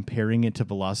as comparing it to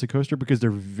Velocicoaster because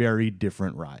they're very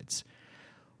different rides.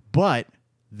 But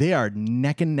they are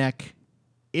neck and neck,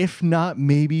 if not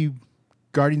maybe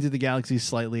Guardians of the Galaxy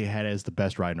slightly ahead as the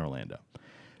best ride in Orlando.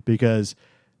 Because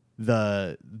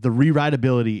the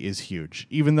re-rideability is huge.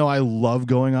 Even though I love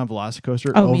going on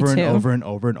Velocicoaster over and over and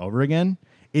over and over again,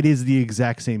 it is the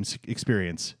exact same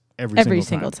experience every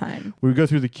single time. We go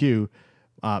through the queue.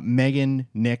 Megan,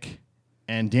 Nick,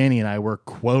 and Danny and I were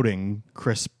quoting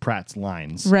Chris Pratt's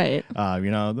lines. Right.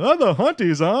 The hunt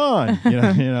is on.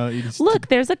 Look,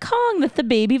 there's a Kong that the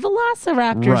baby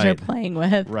velociraptors are playing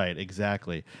with. Right,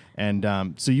 exactly.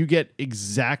 And so you get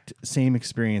exact same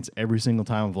experience every single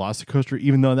time on Velocicoaster,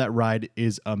 even though that ride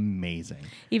is amazing.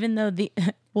 Even though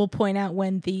we'll point out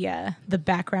when the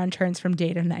background turns from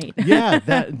day to night. Yeah,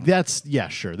 that's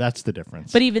sure. That's the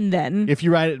difference. But even then, if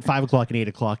you ride at 5 o'clock and 8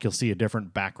 o'clock, you'll see a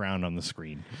different background on the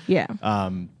screen. Yeah.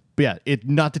 But yeah,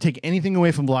 not to take anything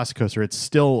away from Velocicoaster, it's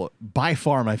still by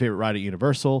far my favorite ride at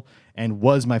Universal and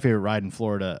was my favorite ride in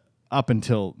Florida up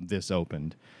until this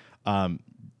opened.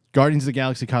 Guardians of the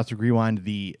Galaxy Cosmic Rewind,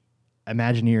 the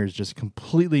Imagineers just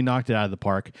completely knocked it out of the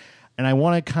park. And I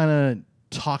want to kind of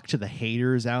talk to the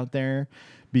haters out there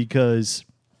because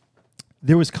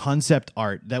there was concept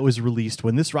art that was released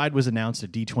when this ride was announced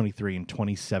at D23 in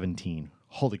 2017.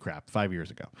 Holy crap, 5 years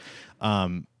ago.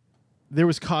 There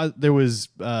was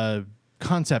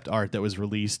concept art that was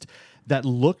released that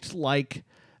looked like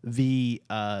the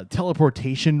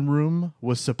teleportation room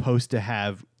was supposed to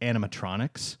have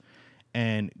animatronics,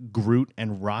 and Groot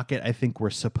and Rocket, I think, were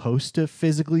supposed to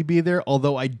physically be there,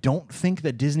 although I don't think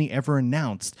that Disney ever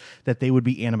announced that they would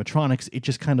be animatronics. It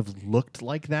just kind of looked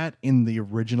like that in the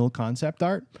original concept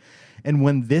art. And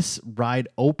when this ride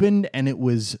opened and it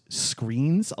was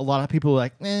screens, a lot of people were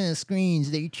like,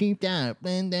 screens, they cheaped out.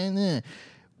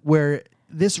 Where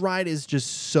this ride is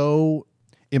just so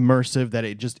immersive that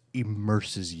it just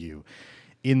immerses you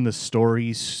in the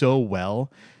story so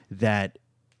well that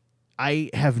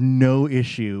I have no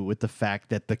issue with the fact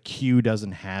that the queue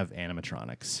doesn't have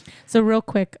animatronics. So real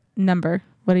quick number.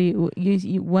 What do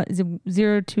you what is it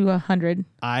 0 to 100?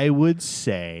 I would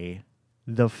say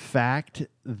the fact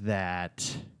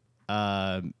that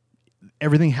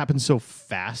everything happens so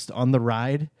fast on the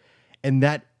ride, and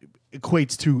that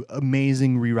equates to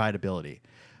amazing re-rideability.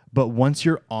 But once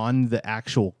you're on the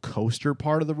actual coaster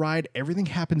part of the ride, everything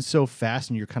happens so fast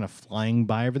and you're kind of flying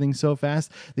by everything so fast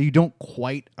that you don't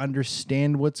quite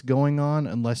understand what's going on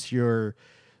unless you're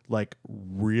like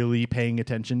really paying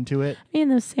attention to it. I mean,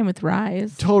 the same with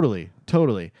Rise. Totally.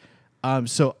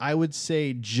 So I would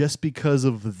say just because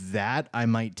of that, I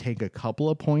might take a couple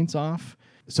of points off.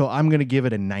 So I'm going to give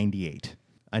it a 98.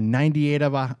 A 98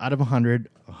 out of 100,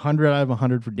 100 out of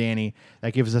 100 for Danny.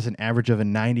 That gives us an average of a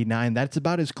 99. That's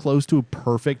about as close to a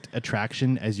perfect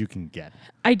attraction as you can get.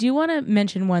 I do want to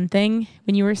mention one thing.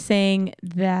 When you were saying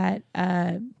that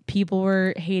people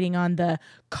were hating on the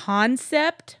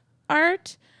concept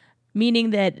art,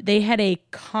 meaning that they had a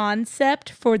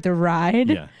concept for the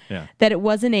ride, yeah. that it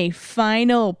wasn't a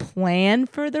final plan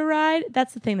for the ride,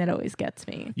 that's the thing that always gets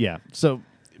me. Yeah, so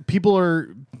people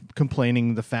are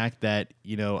complaining the fact that,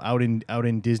 out in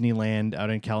Disneyland, out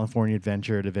in California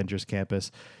Adventure at Adventures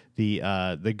Campus,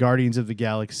 the Guardians of the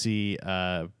Galaxy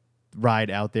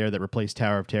ride out there that replaced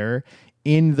Tower of Terror,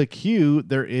 in the queue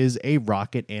there is a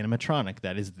Rocket animatronic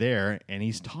that is there and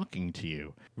he's talking to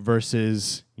you,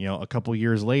 versus a couple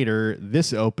years later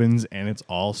this opens and it's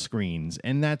all screens,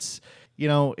 and that's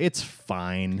it's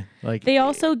fine. Like, they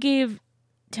also gave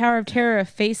Tower of Terror a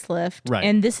facelift, right,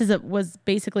 and this was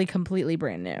basically completely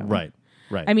brand new. Right.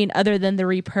 I mean, other than the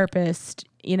repurposed,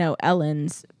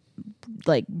 Ellen's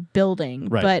like building,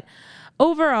 right. But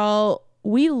overall,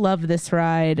 we love this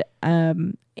ride,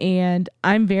 and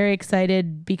I'm very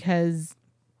excited because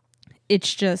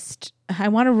it's just I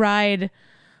want to ride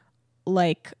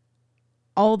like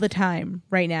all the time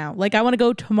right now. Like, I want to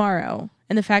go tomorrow,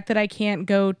 and the fact that I can't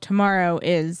go tomorrow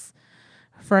is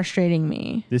frustrating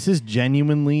me. This is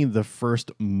genuinely the first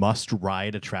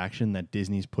must-ride attraction that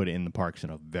Disney's put in the parks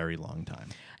in a very long time.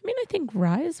 I mean, I think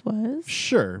Rise was.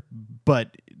 Sure,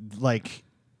 but like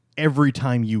every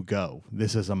time you go,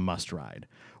 this is a must-ride.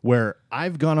 Where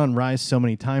I've gone on Rise so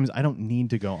many times, I don't need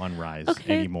to go on Rise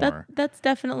anymore. That's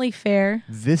definitely fair.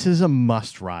 This is a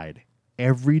must-ride.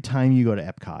 Every time you go to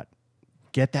Epcot,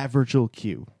 get that virtual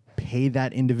queue. Pay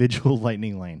that individual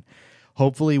lightning lane.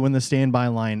 Hopefully when the standby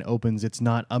line opens, it's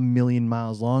not 1,000,000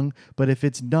 miles long, but if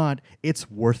it's not,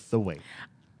 it's worth the wait.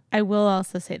 I will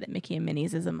also say that Mickey and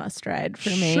Minnie's is a must ride for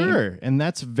me. Sure, and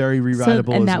that's very So,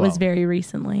 re-rideable and as that well. was very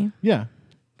recently. Yeah,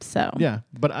 So yeah.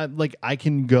 But I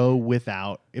can go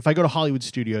without. If I go to Hollywood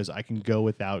Studios, I can go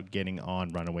without getting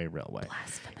on Runaway Railway.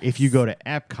 Blasphemous. If you go to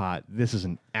Epcot, this is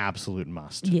an absolute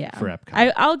must. Yeah. For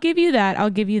Epcot. I'll give you that. I'll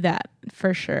give you that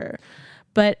for sure.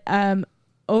 But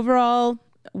overall,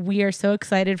 we are so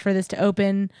excited for this to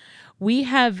open. We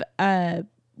have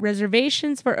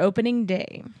reservations for opening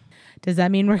day. Does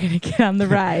that mean we're going to get on the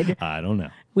ride? I don't know.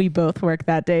 We both work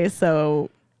that day,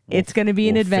 so it's going to be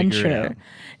an we'll figure it adventure. out.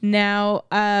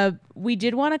 Now, we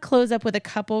did want to close up with a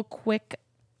couple quick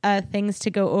things to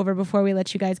go over before we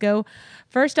let you guys go.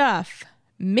 First off,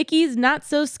 Mickey's Not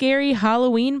So Scary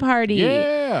Halloween Party.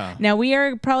 Yeah. Now, we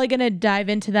are probably going to dive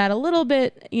into that a little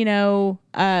bit, in a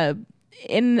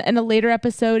later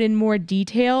episode in more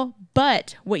detail.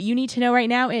 But what you need to know right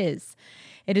now is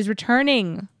it is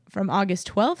returning from August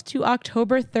 12th to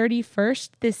October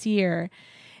 31st this year.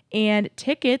 And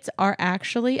tickets are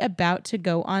actually about to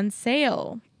go on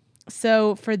sale.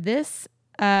 So for this,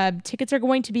 tickets are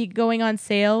going to be going on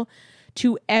sale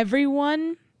to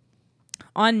everyone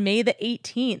on May the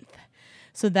 18th.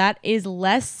 So that is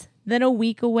less than a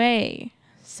week away.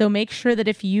 So make sure that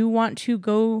if you want to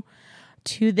go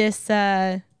to this,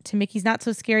 to Mickey's Not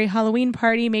So Scary Halloween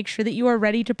Party, make sure that you are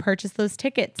ready to purchase those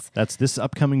tickets. That's this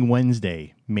upcoming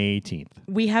Wednesday, May 18th.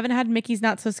 We haven't had Mickey's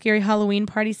Not So Scary Halloween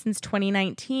Party since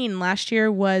 2019. Last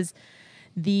year was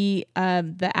the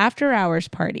after hours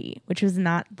party, which was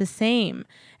not the same.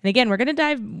 And again, we're going to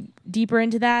dive deeper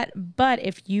into that. But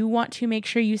if you want to make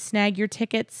sure you snag your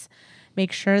tickets,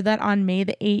 make sure that on May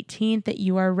the 18th that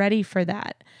you are ready for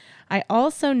that. I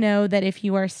also know that if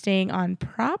you are staying on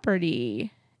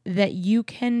property, that you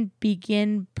can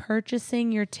begin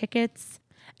purchasing your tickets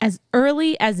as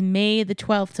early as May the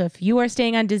 12th. So if you are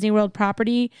staying on Disney World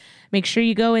property, make sure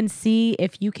you go and see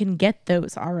if you can get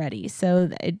those already. So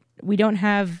we don't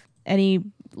have any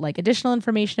additional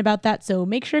information about that. So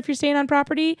make sure if you're staying on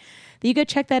property that you go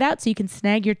check that out so you can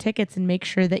snag your tickets and make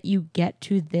sure that you get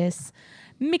to this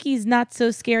Mickey's Not So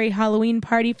Scary Halloween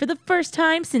Party for the first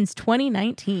time since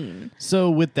 2019. So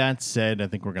with that said, I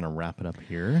think we're going to wrap it up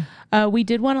here. We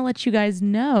did want to let you guys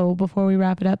know before we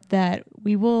wrap it up that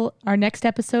our next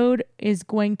episode is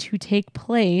going to take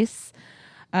place.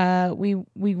 We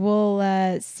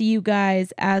will see you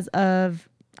guys as of,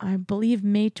 I believe,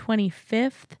 May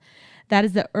 25th. That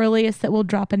is the earliest that we'll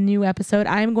drop a new episode.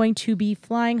 I'm going to be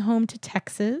flying home to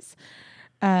Texas.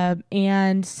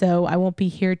 And so I won't be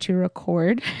here to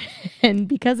record. And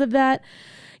because of that,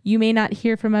 you may not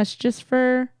hear from us just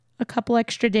for a couple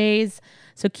extra days.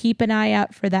 So keep an eye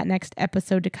out for that next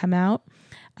episode to come out.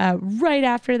 Right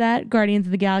after that, Guardians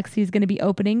of the Galaxy is going to be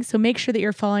opening. So make sure that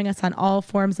you're following us on all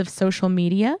forms of social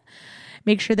media.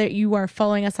 Make sure that you are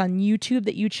following us on YouTube,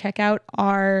 that you check out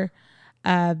our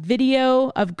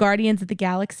video of Guardians of the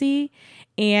Galaxy.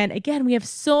 And again, we have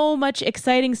so much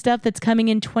exciting stuff that's coming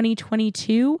in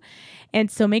 2022. And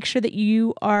so make sure that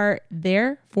you are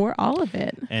there for all of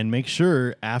it. And make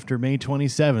sure after May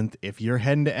 27th, if you're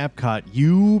heading to Epcot,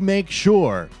 you make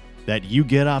sure that you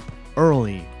get up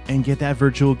early and get that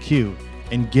virtual queue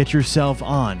and get yourself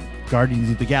on Guardians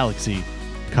of the Galaxy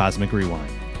Cosmic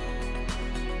Rewind.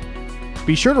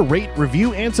 Be sure to rate,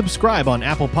 review, and subscribe on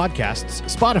Apple Podcasts,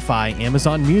 Spotify,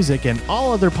 Amazon Music, and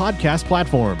all other podcast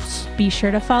platforms. Be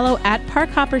sure to follow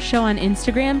 @Parkhopper Show on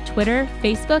Instagram, Twitter,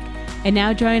 Facebook, and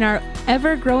now join our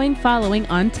ever-growing following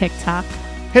on TikTok.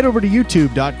 Head over to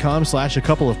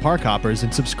youtube.com/a-couple-of-parkhoppers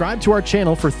and subscribe to our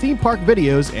channel for theme park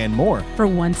videos and more. For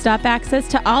one-stop access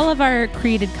to all of our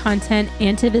created content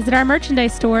and to visit our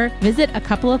merchandise store, visit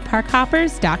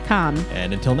a-couple-of-parkhoppers.com.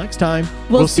 And until next time,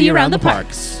 We'll see you around the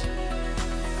parks.